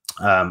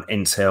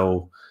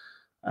until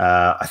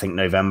I think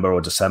November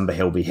or December.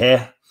 He'll be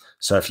here.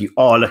 So if you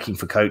are looking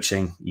for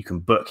coaching, you can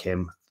book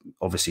him.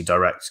 Obviously,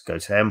 direct, go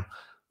to him.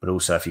 But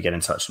also, if you get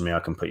in touch with me, I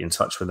can put you in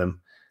touch with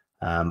him.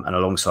 And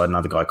alongside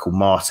another guy called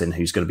Martin,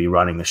 who's going to be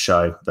running the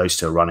show. Those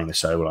two are running the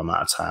show while I'm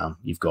out of town.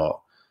 You've got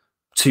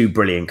two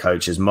brilliant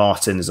coaches.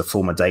 Martin is a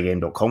former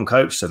daygame.com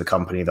coach. So the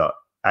company that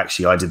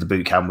actually I did the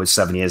boot camp with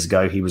 7 years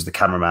ago. He was the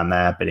cameraman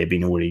there, but he'd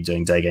been already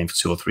doing day game for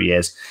 2 or 3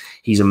 years.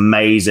 He's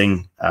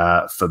amazing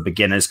for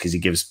beginners because he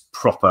gives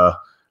proper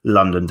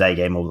London day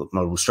game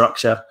model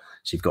structure.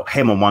 So you've got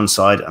him on one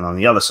side, and on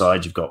the other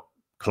side, you've got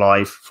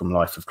Clive from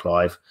Life of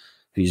Clive,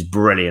 who's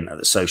brilliant at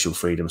the social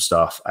freedom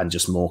stuff and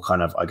just more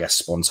kind of, I guess,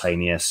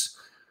 spontaneous,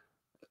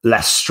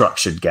 less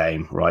structured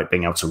game, right?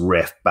 Being able to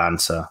riff,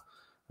 banter,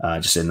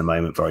 just in the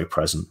moment, very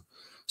present.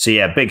 So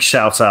yeah, big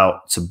shout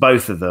out to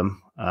both of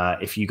them.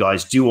 If you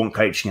guys do want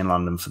coaching in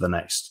London for the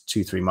next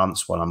 2-3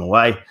 months while I'm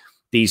away,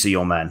 these are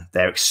your men.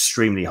 They're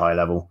extremely high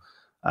level.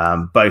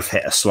 Both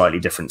hit a slightly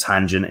different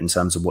tangent in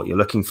terms of what you're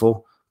looking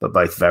for, but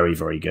both very,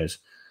 very good.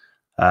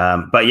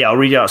 But yeah, I'll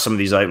read out some of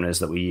these openers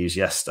that we used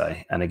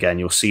yesterday. And again,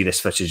 you'll see this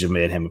footage of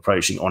me and him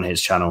approaching on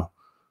his channel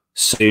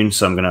soon.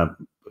 So I'm going to,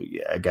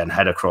 again,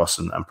 head across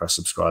and press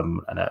subscribe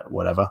and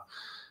whatever.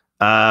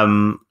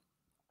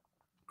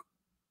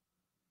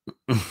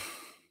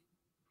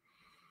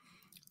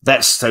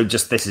 This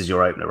is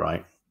your opener,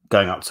 right?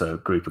 Going up to a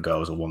group of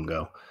girls or one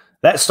girl.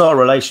 Let's start a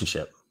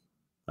relationship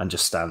and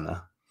just stand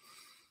there.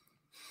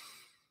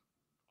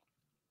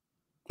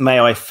 May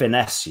I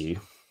finesse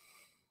you?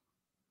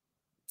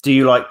 Do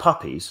you like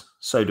puppies?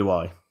 So do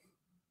I.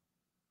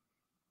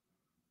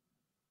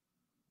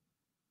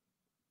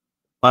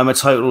 I'm a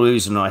total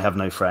loser and I have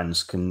no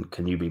friends. Can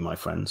you be my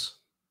friends?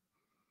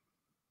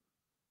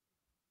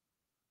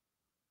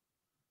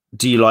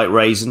 Do you like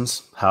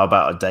raisins? How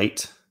about a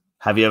date?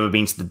 Have you ever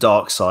been to the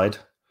dark side?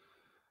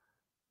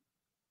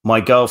 My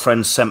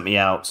girlfriend sent me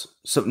out.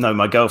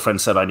 My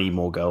girlfriend said I need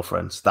more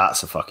girlfriends.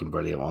 That's a fucking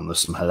brilliant one. There's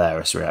some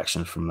hilarious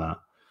reactions from that.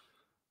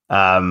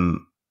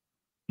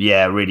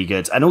 Yeah, really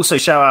good. And also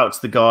shout out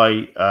to the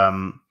guy,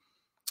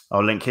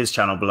 I'll link his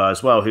channel below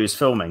as well, who's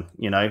filming,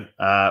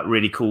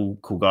 really cool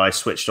guy,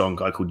 switched on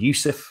guy called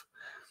Yusuf.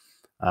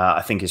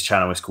 I think his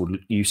channel is called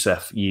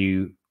Yusuf,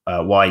 Yusuf,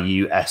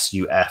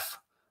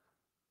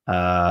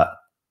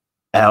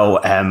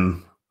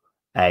 LMAO.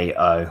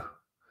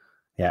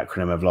 The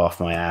acronym I've laughed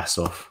my ass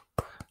off.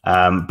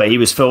 But he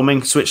was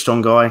filming, switched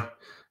on guy.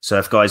 So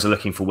if guys are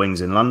looking for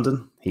wings in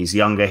London, he's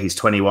younger, he's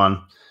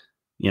 21,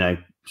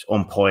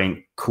 on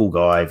point, cool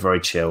guy, very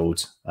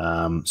chilled.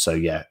 So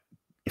yeah,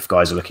 if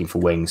guys are looking for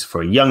wings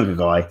for a younger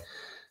guy,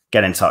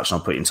 get in touch and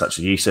I'll put you in touch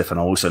with Yusuf, and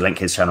I'll also link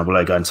his channel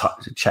below. Go and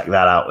check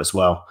that out as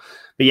well.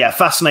 But yeah,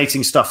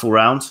 fascinating stuff all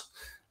around.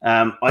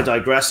 I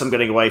digress. I'm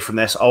getting away from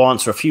this. I'll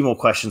answer a few more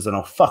questions, then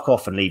I'll fuck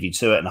off and leave you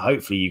to it. And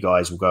hopefully you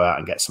guys will go out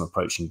and get some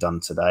approaching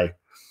done today.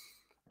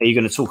 Are you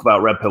going to talk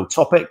about red pill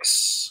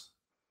topics?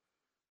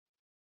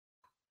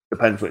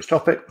 Depends which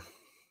topic.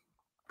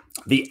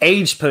 The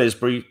age pill is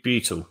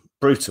brutal.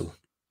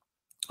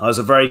 I was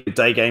a very good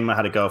day gamer. I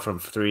had a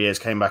girlfriend for 3 years,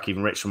 came back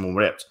even richer and more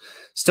ripped.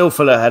 Still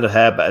full of head of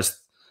hair, but as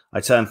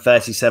I turned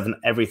 37,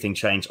 everything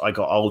changed. I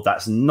got old.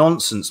 That's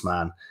nonsense,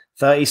 man.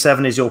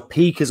 37 is your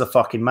peak as a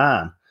fucking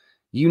man.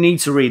 You need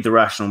to read The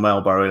Rational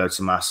Male by Rollo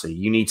Tomassi.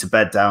 You need to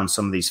bed down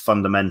some of these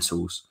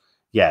fundamentals.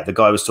 Yeah, the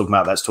guy was talking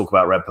about, let's talk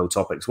about red pill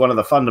topics. One of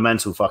the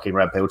fundamental fucking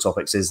red pill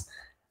topics is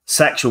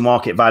sexual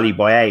market value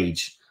by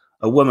age.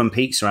 A woman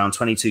peaks around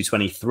 22,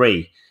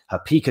 23. Her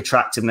peak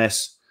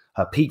attractiveness,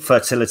 her peak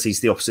fertility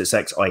is the opposite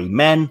sex, i.e.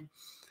 men.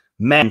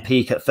 Men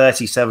peak at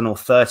 37 or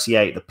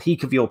 38, the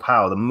peak of your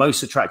power, the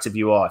most attractive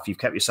you are if you've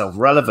kept yourself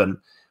relevant,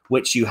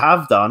 which you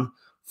have done,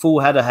 full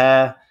head of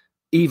hair,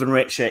 even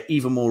richer,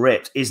 even more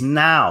ripped, is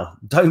now.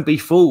 Don't be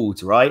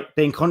fooled, right?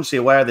 Being consciously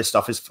aware of this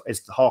stuff is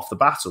half the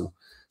battle.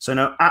 So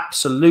no,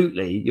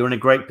 absolutely, you're in a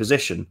great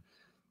position.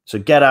 So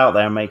get out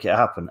there and make it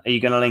happen. Are you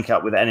going to link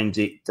up with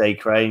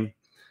Ukraine?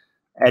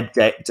 Ed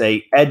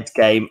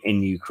Game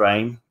in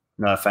Ukraine?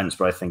 No offense,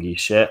 but I think he's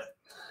shit.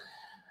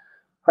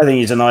 I think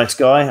he's a nice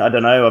guy. I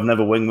don't know. I've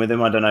never winged with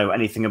him. I don't know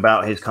anything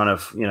about his kind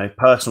of,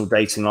 personal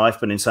dating life.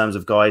 But in terms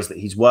of guys that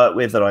he's worked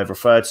with, that I've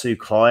referred to,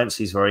 clients,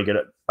 he's very good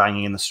at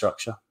banging in the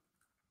structure.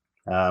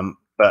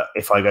 But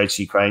if I go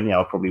to Ukraine,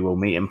 I probably will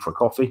meet him for a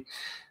coffee.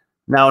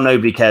 Now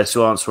nobody cares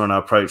to answer when I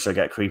approach. I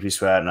get creepy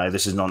swear. No,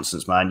 this is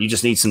nonsense, man. You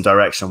just need some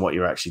direction on what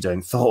you're actually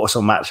doing. Thoughts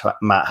on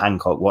Matt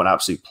Hancock? What an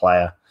absolute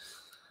player.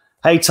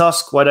 Hey,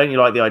 Tusk, why don't you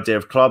like the idea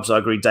of clubs? I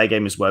agree day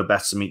game is well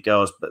better to meet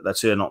girls, but the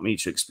two are not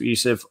mutually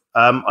exclusive.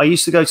 I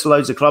used to go to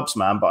loads of clubs,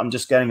 man, but I'm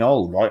just getting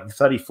old, right? I'm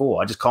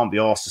 34. I just can't be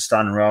asked to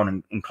stand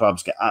around in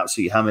clubs, get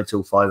absolutely hammered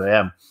till 5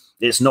 a.m.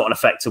 It's not an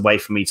effective way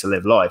for me to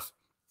live life.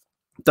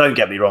 Don't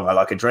get me wrong, I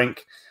like a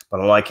drink,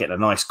 but I like it in a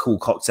nice, cool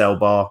cocktail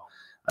bar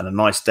and a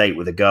nice date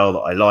with a girl that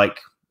I like.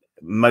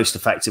 Most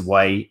effective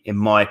way, in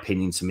my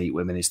opinion, to meet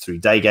women is through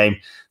day game.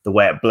 The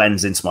way it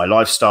blends into my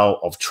lifestyle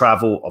of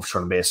travel, of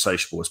trying to be as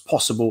sociable as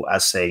possible,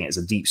 as saying it's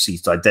a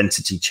deep-seated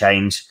identity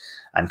change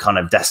and kind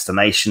of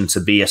destination to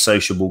be a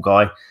sociable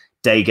guy.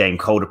 Day game,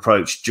 cold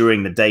approach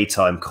during the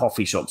daytime,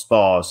 coffee shops,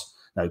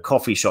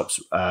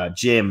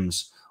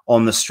 gyms,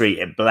 on the street.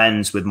 It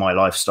blends with my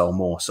lifestyle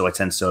more. So I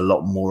tend to do a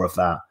lot more of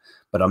that.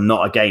 But I'm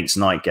not against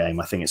night game.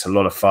 I think it's a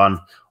lot of fun.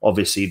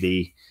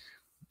 Obviously,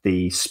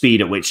 the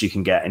speed at which you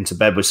can get into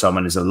bed with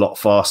someone is a lot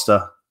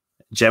faster,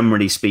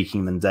 generally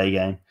speaking, than day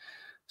game.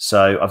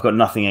 So I've got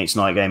nothing against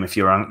night game. If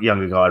you're a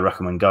younger guy, I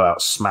recommend go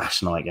out,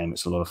 smash night game.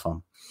 It's a lot of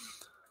fun.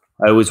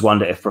 I always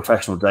wonder if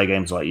professional day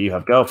games like you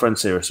have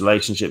girlfriends, serious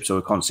relationships, or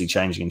are constantly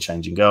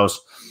changing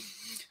girls.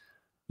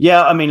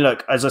 Yeah, I mean,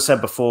 look, as I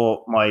said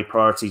before, my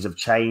priorities have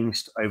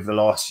changed over the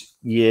last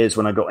years.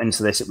 When I got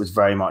into this, it was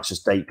very much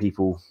just date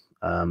people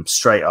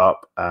straight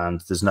up,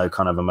 and there's no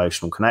kind of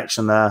emotional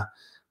connection there.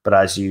 But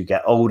as you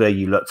get older,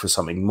 you look for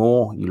something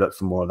more. You look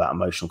for more of that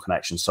emotional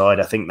connection side.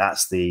 I think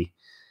that's the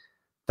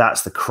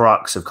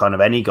crux of kind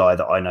of any guy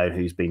that I know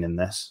who's been in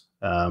this.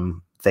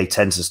 They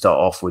tend to start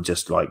off with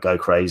just like go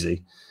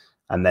crazy.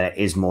 And then it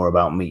is more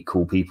about meet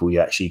cool people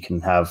you actually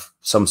can have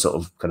some sort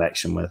of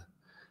connection with.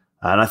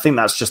 And I think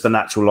that's just the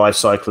natural life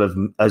cycle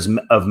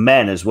of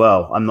men as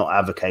well. I'm not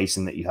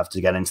advocating that you have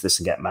to get into this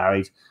and get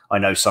married. I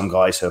know some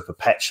guys who are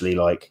perpetually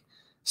like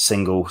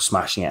single,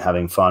 smashing it,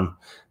 having fun.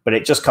 But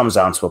it just comes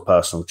down to a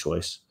personal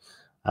choice.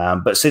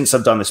 But since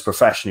I've done this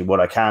professionally, what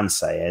I can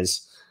say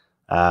is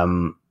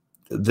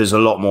there's a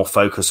lot more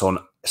focus on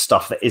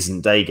stuff that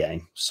isn't day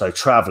game. So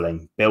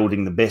traveling,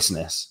 building the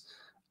business,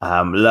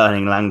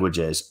 learning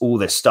languages, all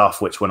this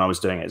stuff, which when I was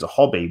doing it as a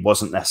hobby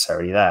wasn't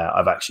necessarily there.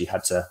 I've actually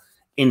had to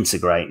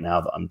integrate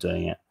now that I'm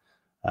doing it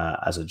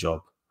as a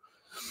job.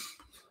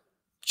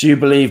 Do you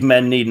believe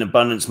men need an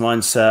abundance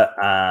mindset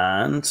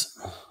and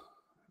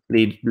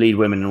lead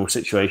women in all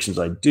situations?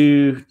 I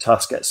do.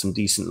 Tusk gets some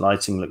decent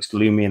lighting. Looks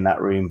gloomy in that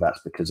room.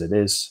 That's because it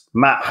is.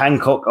 Matt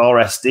Hancock,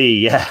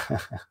 RSD. Yeah.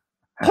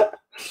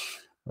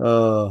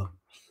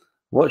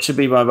 What should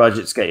be my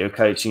budget to get your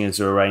coaching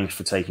as arranged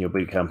for taking your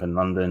boot camp in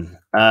London?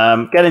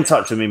 Get in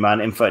touch with me,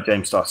 man.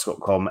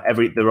 info@jamestusk.com.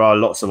 There are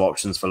lots of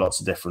options for lots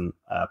of different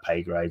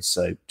pay grades.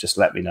 So just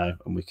let me know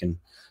and we can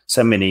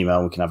send me an email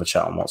and we can have a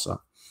chat on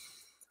WhatsApp.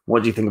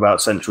 What do you think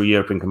about Central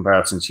Europe in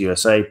comparison to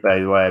USA? By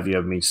the way, have you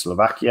ever been to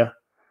Slovakia?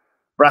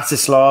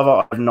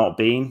 Bratislava, I've not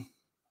been.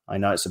 I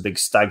know it's a big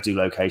stag do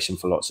location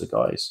for lots of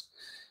guys.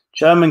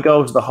 German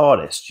girls are the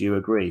hardest. Do you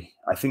agree?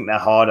 I think they're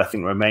hard. I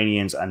think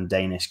Romanians and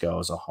Danish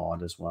girls are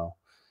hard as well,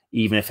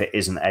 even if it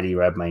isn't Eddie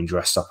Redmayne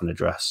dressed up in a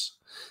dress.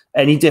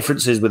 Any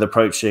differences with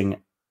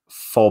approaching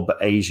FOB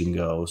Asian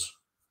girls?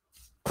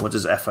 What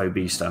does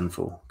FOB stand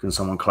for? Can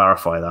someone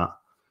clarify that?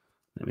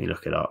 Let me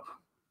look it up.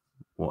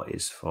 What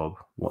is FOB?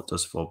 What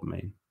does FOB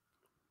mean?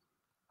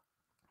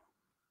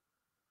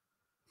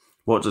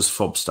 What does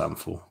FOB stand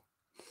for?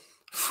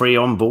 Free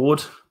on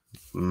board?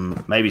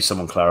 Maybe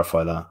someone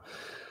clarify that.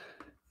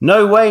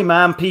 No way,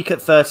 man. Peak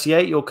at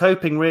 38. You're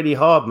coping really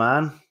hard,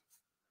 man.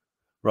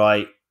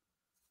 Right.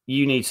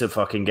 You need to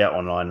fucking get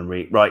online and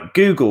read. Right.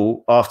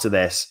 Google after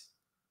this,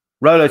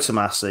 Rollo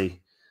Tomassi,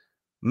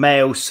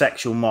 male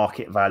sexual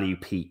market value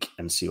peak,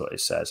 and see what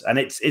it says. And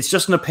it's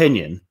just an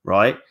opinion,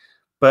 right?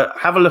 But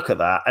have a look at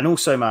that. And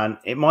also, man,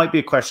 it might be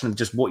a question of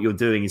just what you're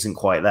doing isn't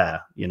quite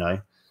there, you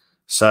know?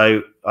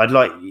 So I'd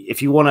like,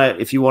 if you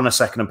want a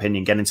second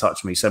opinion, get in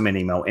touch with me. Send me an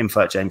email,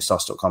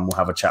 info@jamestusk.com. We'll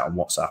have a chat on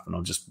WhatsApp and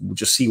we'll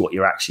just see what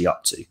you're actually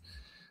up to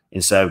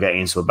instead of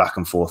getting into a back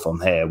and forth on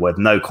here with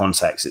no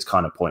context. It's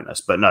kind of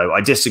pointless. But no, I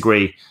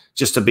disagree.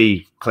 Just to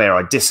be clear,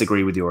 I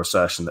disagree with your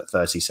assertion that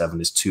 37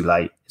 is too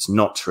late. It's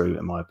not true,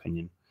 in my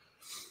opinion.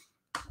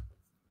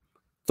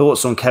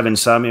 Thoughts on Kevin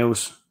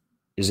Samuels?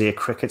 Is he a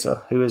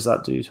cricketer? Who is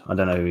that dude? I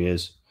don't know who he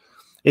is.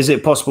 Is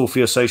it possible for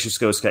your social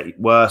skills to get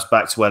worse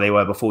back to where they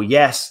were before?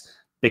 Yes.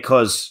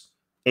 Because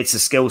it's a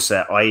skill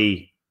set,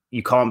 i.e.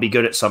 you can't be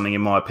good at something,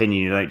 in my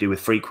opinion, you don't do with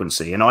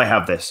frequency. And I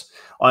have this.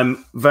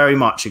 I'm very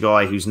much a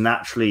guy who's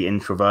naturally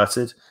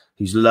introverted,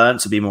 who's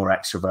learned to be more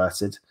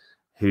extroverted,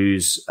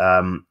 who's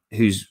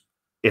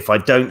if I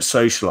don't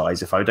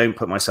socialize, if I don't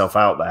put myself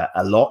out there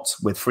a lot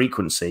with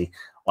frequency,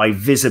 I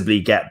visibly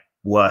get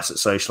worse at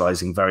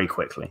socializing very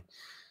quickly.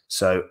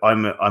 So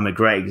I'm a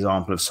great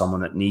example of someone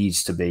that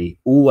needs to be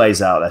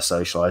always out there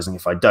socializing.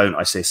 If I don't,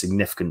 I see a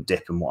significant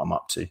dip in what I'm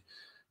up to,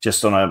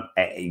 just on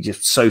a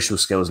just social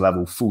skills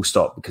level, full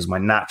stop, because my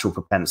natural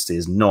propensity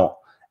is not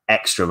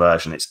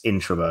extroversion, it's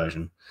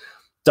introversion.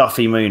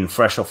 Duffy Moon,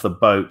 fresh off the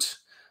boat.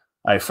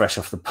 Oh, fresh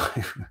off the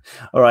boat.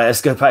 All right,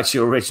 let's go back to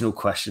your original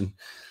question.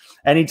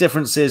 Any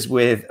differences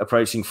with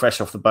approaching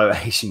fresh off the boat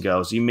Asian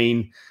girls? You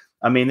mean,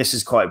 I mean, this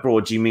is quite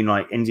broad. Do you mean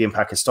like Indian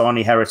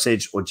Pakistani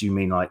heritage, or do you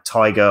mean like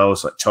Thai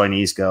girls, like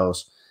Chinese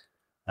girls?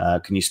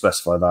 Can you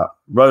specify that?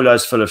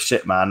 Rolo's full of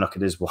shit, man. Look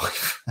at his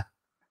wife.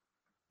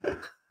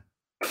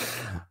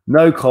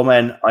 No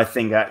comment. I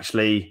think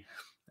actually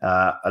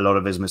a lot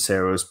of his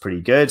material is pretty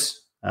good.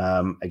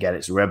 Again,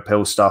 it's red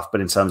pill stuff,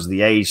 but in terms of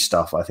the age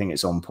stuff, I think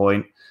it's on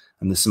point.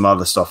 And there's some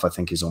other stuff I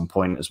think is on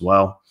point as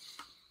well.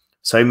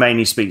 So he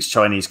mainly speaks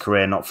Chinese,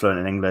 Korean, not fluent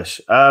in English.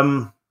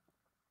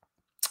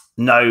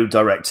 No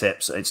direct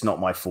tips. It's not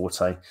my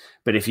forte.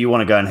 But if you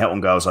want to go and hit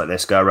on girls like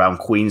this, go around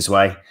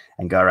Queensway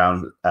and go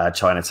around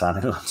Chinatown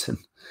in London.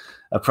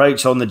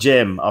 Approach on the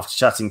gym. After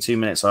chatting 2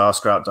 minutes, I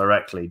ask her out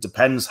directly.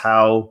 Depends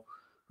how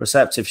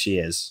receptive she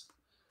is.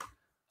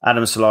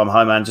 Adam Salam,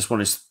 hi man. Just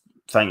wanted to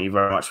thank you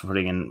very much for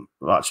putting in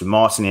much with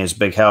Martin. He was a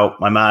big help.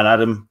 My man,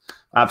 Adam,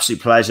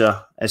 absolute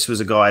pleasure. This was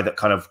a guy that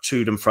kind of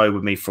chewed and fro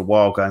with me for a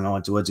while, going, oh,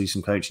 do I do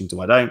some coaching?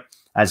 Do I don't?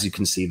 As you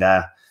can see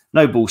there,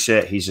 no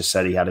bullshit. He's just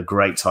said he had a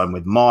great time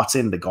with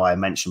Martin, the guy I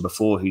mentioned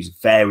before, who's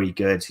very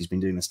good. He's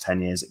been doing this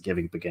 10 years at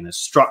giving beginners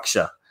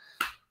structure.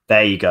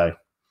 There you go.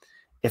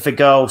 If a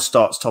girl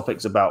starts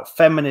topics about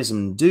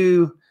feminism,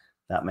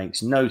 that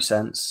makes no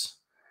sense.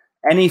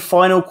 Any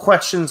final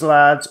questions,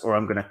 lads, or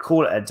I'm going to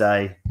call it a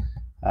day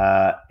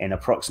in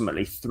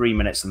approximately 3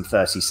 minutes and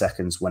 30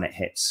 seconds when it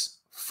hits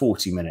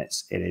 40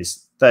 minutes. It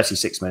is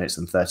 36 minutes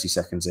and 30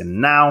 seconds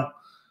in now.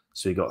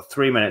 So you've got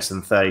 3 minutes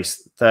and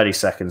 30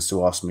 seconds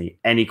to ask me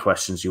any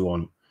questions you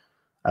want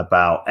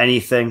about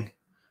anything,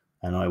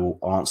 and I will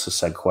answer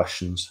said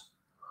questions.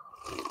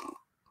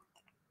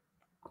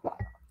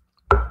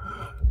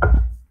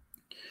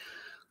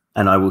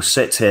 And I will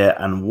sit here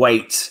and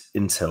wait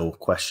until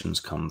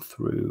questions come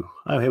through.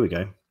 Oh, here we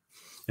go.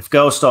 If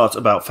girls start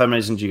about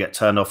feminism, do you get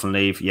turned off and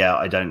leave? Yeah,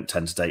 I don't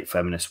tend to date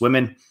feminist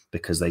women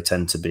because they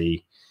tend to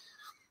be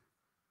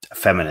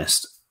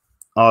feminist.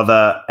 Are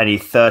there any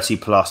 30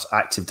 plus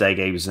active day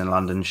gamers in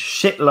London?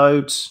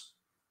 Shitloads.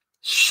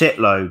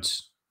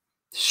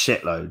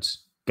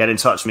 Get in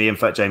touch with me,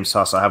 info at James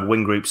Tuss. I have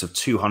wing groups of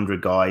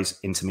 200 guys,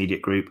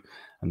 intermediate group,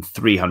 and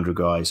 300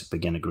 guys,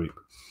 beginner group.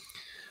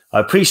 I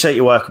appreciate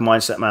your work and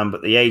mindset, man,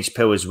 but the age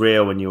pill is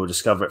real and you will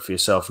discover it for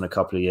yourself in a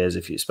couple of years,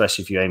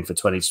 especially if you aim for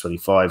 20 to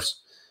 25s.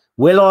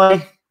 Will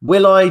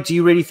I? Do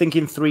you really think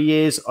in 3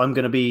 years I'm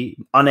going to be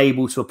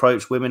unable to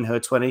approach women who are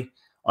 20?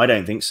 I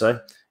don't think so,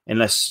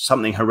 unless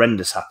something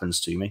horrendous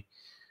happens to me.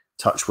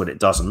 Touch wood, it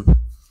doesn't.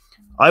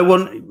 I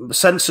want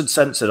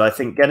censored. I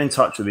think get in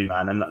touch with me,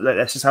 man, and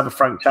let's just have a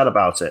frank chat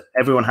about it.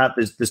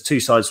 There's two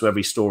sides to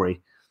every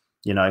story,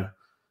 you know.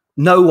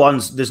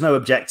 There's no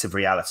objective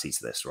reality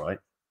to this, right?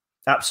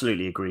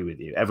 Absolutely agree with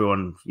you.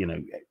 Everyone, you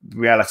know,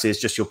 reality is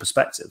just your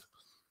perspective.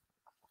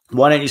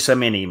 Why don't you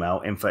send me an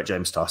email, info at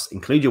James Tuss,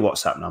 include your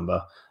WhatsApp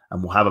number,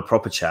 and we'll have a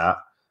proper chat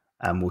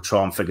and we'll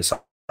try and figure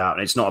something out.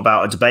 And it's not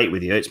about a debate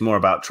with you. It's more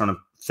about trying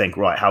to think,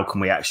 right, how can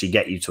we actually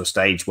get you to a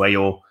stage where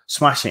you're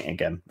smashing it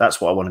again?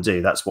 That's what I want to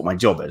do. That's what my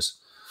job is.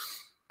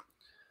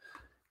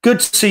 Good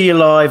to see you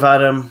live,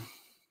 Adam.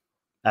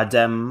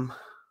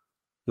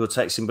 Your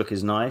texting book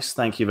is nice.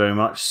 Thank you very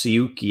much.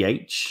 Siyuki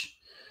H.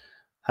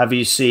 Have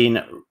you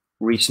seen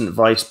recent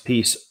Vice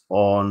piece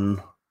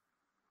on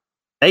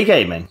day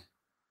gaming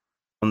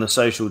on the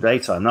social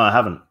daytime? No, I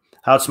haven't.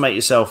 How to make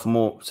myself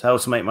more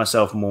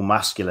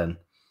masculine.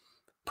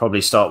 Probably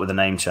start with a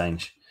name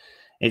change.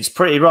 It's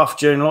pretty rough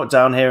during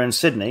lockdown here in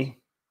Sydney.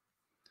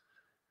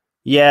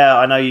 Yeah,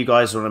 I know you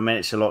guys are on a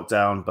miniature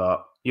lockdown,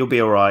 but you'll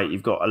be all right.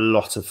 You've got a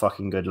lot of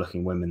fucking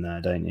good-looking women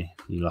there, don't you?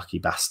 You lucky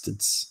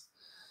bastards.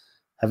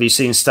 Have you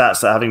seen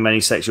stats that having many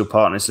sexual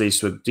partners leads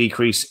to a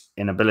decrease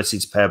in ability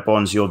to pay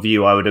bonds? Your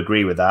view, I would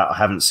agree with that. I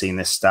haven't seen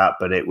this stat,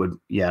 but it would,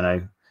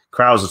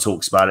 Krauser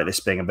talks about it, this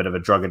being a bit of a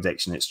drug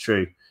addiction. It's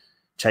true.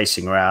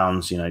 Chasing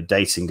around,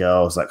 dating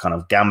girls, that kind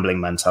of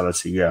gambling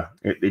mentality. Yeah,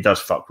 it does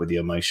fuck with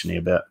you emotionally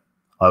a bit.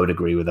 I would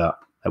agree with that.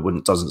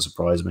 Doesn't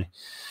surprise me.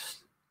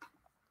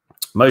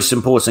 Most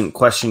important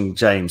question,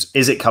 James.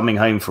 Is it coming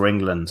home for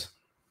England?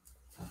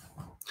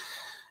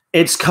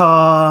 It's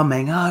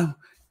coming home.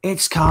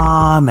 It's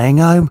coming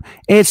home.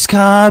 It's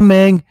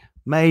coming.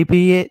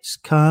 Maybe it's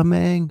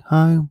coming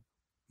home.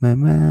 I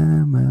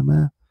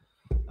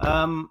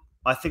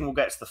think we'll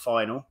get to the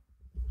final.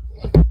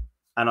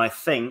 And I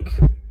think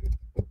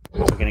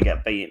we're going to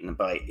get beaten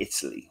by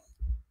Italy.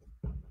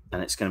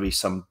 And it's going to be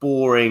some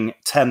boring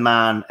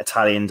 10-man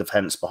Italian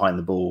defense behind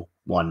the ball,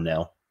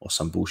 1-0 or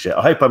some bullshit.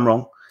 I hope I'm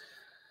wrong.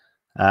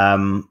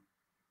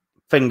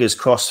 Fingers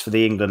crossed for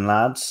the England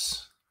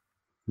lads.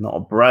 Not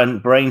a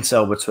brain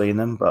cell between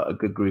them, but a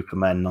good group of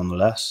men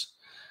nonetheless.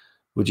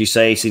 Would you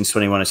say 18 to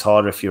 21 is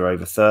harder if you're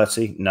over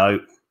 30? No.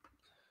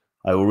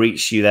 I will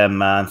reach you then,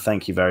 man.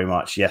 Thank you very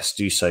much. Yes,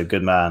 do so.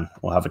 Good man.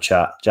 We'll have a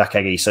chat. Jack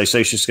Eggy. So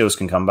social skills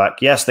can come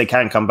back. Yes, they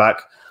can come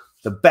back.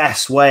 The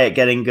best way at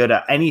getting good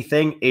at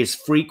anything is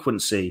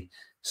frequency.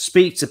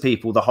 Speak to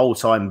people the whole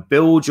time.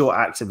 Build your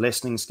active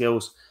listening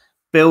skills.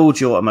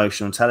 Build your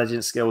emotional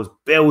intelligence skills.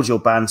 Build your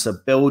banter.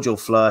 Build your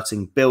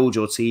flirting. Build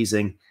your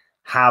teasing.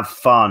 Have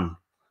fun.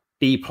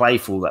 Be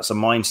playful. That's a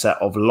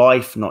mindset of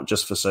life, not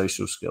just for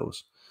social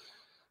skills.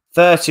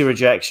 30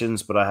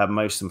 rejections, but I have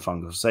most in fun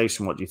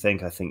conversation. What do you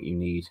think? I think you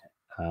need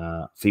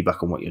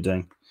feedback on what you're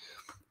doing.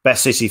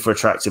 Best city for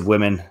attractive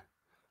women,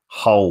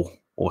 Hull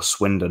or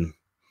Swindon.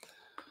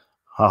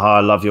 Haha, I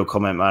love your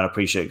comment, man.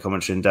 Appreciate your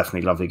commentary and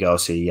definitely lovely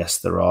girls here. Yes,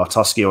 there are.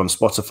 Tusky on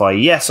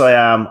Spotify. Yes, I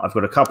am. I've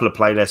got a couple of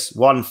playlists.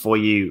 One for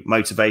you,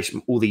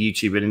 motivation, all the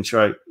YouTube and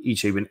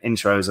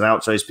intros and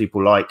outros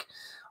people like.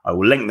 I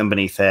will link them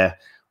beneath here.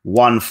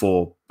 One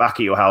for back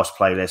at your house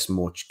playlist,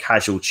 more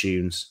casual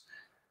tunes.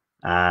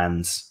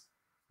 And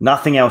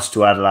nothing else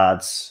to add,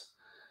 lads.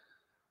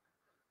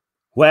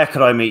 Where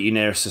could I meet you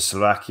nearest to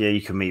Slovakia?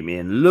 You can meet me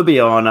in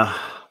Ljubljana,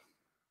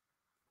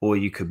 or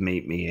you could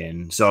meet me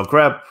in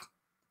Zagreb.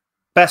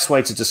 Best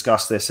way to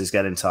discuss this is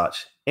get in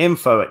touch.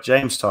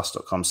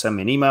 info@jamestusk.com. Send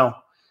me an email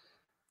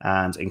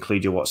and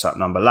include your WhatsApp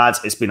number. Lads,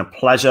 it's been a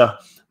pleasure.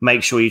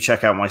 Make sure you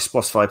check out my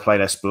Spotify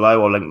playlist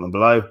below. I'll link them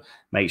below.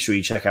 Make sure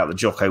you check out the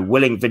Jocko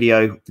Willink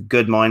video, The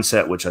Good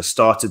Mindset, which I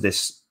started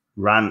this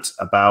rant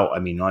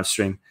about, live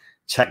stream.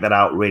 Check that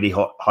out. Really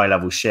hot,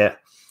 high-level shit.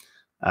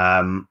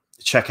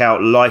 Check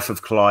out Life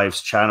of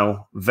Clive's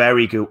channel.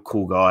 Very good,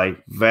 cool guy.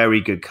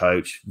 Very good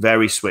coach.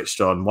 Very switched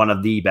on. One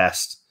of the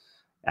best,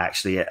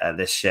 actually, at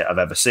this shit I've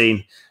ever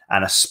seen.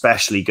 And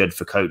especially good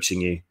for coaching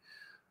you.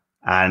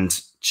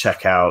 And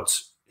check out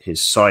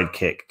his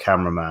sidekick,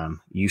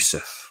 cameraman,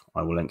 Yusuf.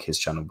 I will link his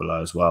channel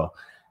below as well.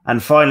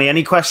 And finally,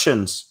 any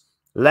questions,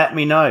 let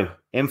me know.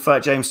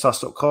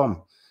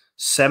 info@jamestusk.com.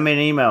 Send me an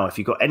email if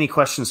you've got any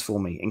questions for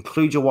me.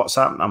 Include your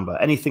WhatsApp number,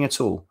 anything at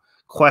all.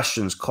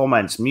 Questions,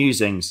 comments,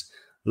 musings,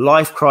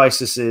 life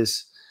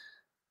crises,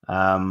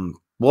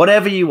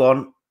 whatever you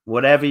want,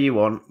 whatever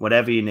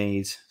you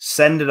need.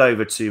 Send it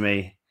over to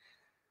me.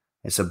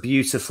 It's a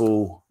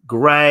beautiful,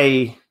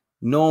 grey,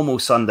 normal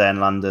Sunday in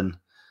London.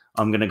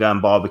 I'm going to go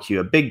and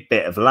barbecue a big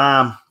bit of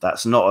lamb.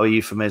 That's not a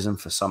euphemism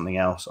for something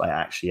else. I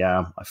actually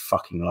am. I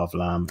fucking love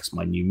lamb. It's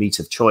my new meat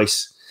of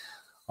choice.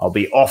 I'll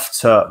be off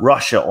to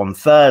Russia on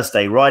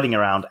Thursday, riding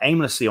around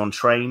aimlessly on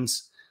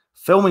trains,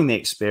 filming the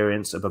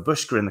experience of a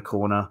bushka in the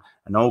corner,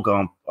 an old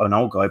guy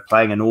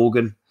playing an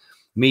organ,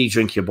 me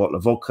drinking a bottle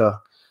of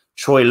vodka,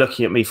 Troy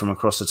looking at me from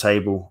across the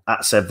table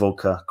at said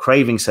vodka,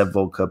 craving said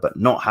vodka, but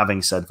not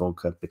having said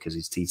vodka because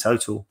he's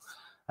teetotal,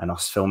 and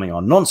us filming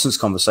our nonsense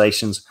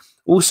conversations.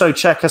 Also,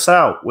 check us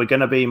out. We're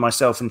going to be,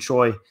 myself and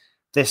Troy,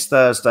 this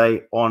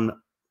Thursday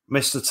on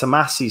Mr.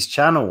 Tomasi's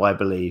channel, I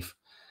believe.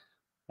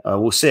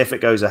 We'll see if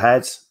it goes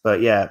ahead. But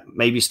yeah,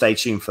 maybe stay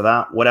tuned for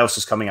that. What else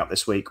is coming up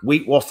this week?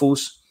 Wheat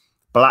waffles,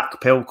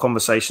 black pill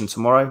conversation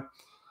tomorrow.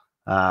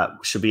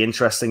 Should be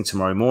interesting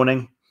tomorrow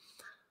morning.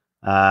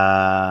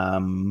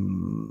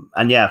 And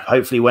yeah,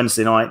 hopefully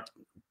Wednesday night,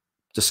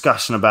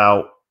 discussion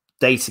about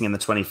dating in the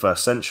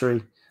 21st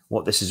century,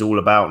 what this is all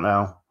about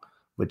now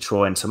with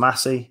Troy and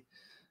Tomasi.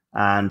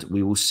 And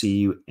we will see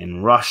you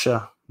in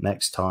Russia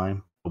next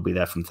time. We'll be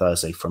there from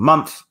Thursday for a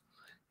month.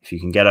 If you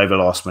can get over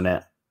last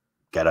minute,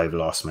 get over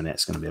last minute.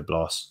 It's going to be a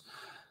blast.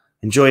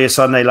 Enjoy your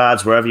Sunday,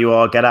 lads, wherever you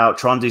are. Get out,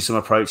 try and do some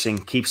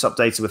approaching. Keep us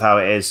updated with how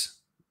it is.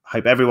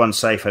 Hope everyone's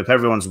safe. Hope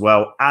everyone's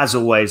well. As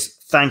always,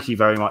 thank you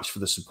very much for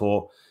the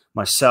support.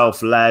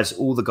 Myself, Les,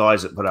 all the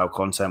guys that put out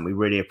content, we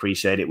really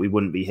appreciate it. We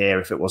wouldn't be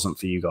here if it wasn't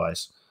for you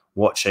guys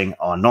watching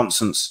our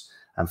nonsense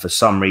and for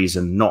some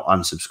reason not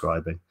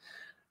unsubscribing.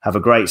 Have a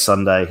great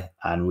Sunday,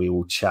 and we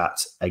will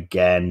chat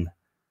again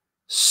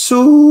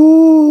soon.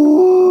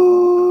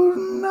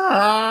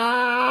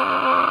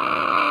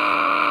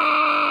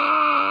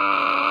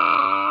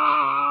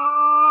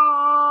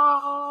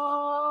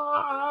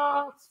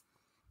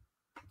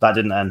 That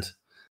didn't end.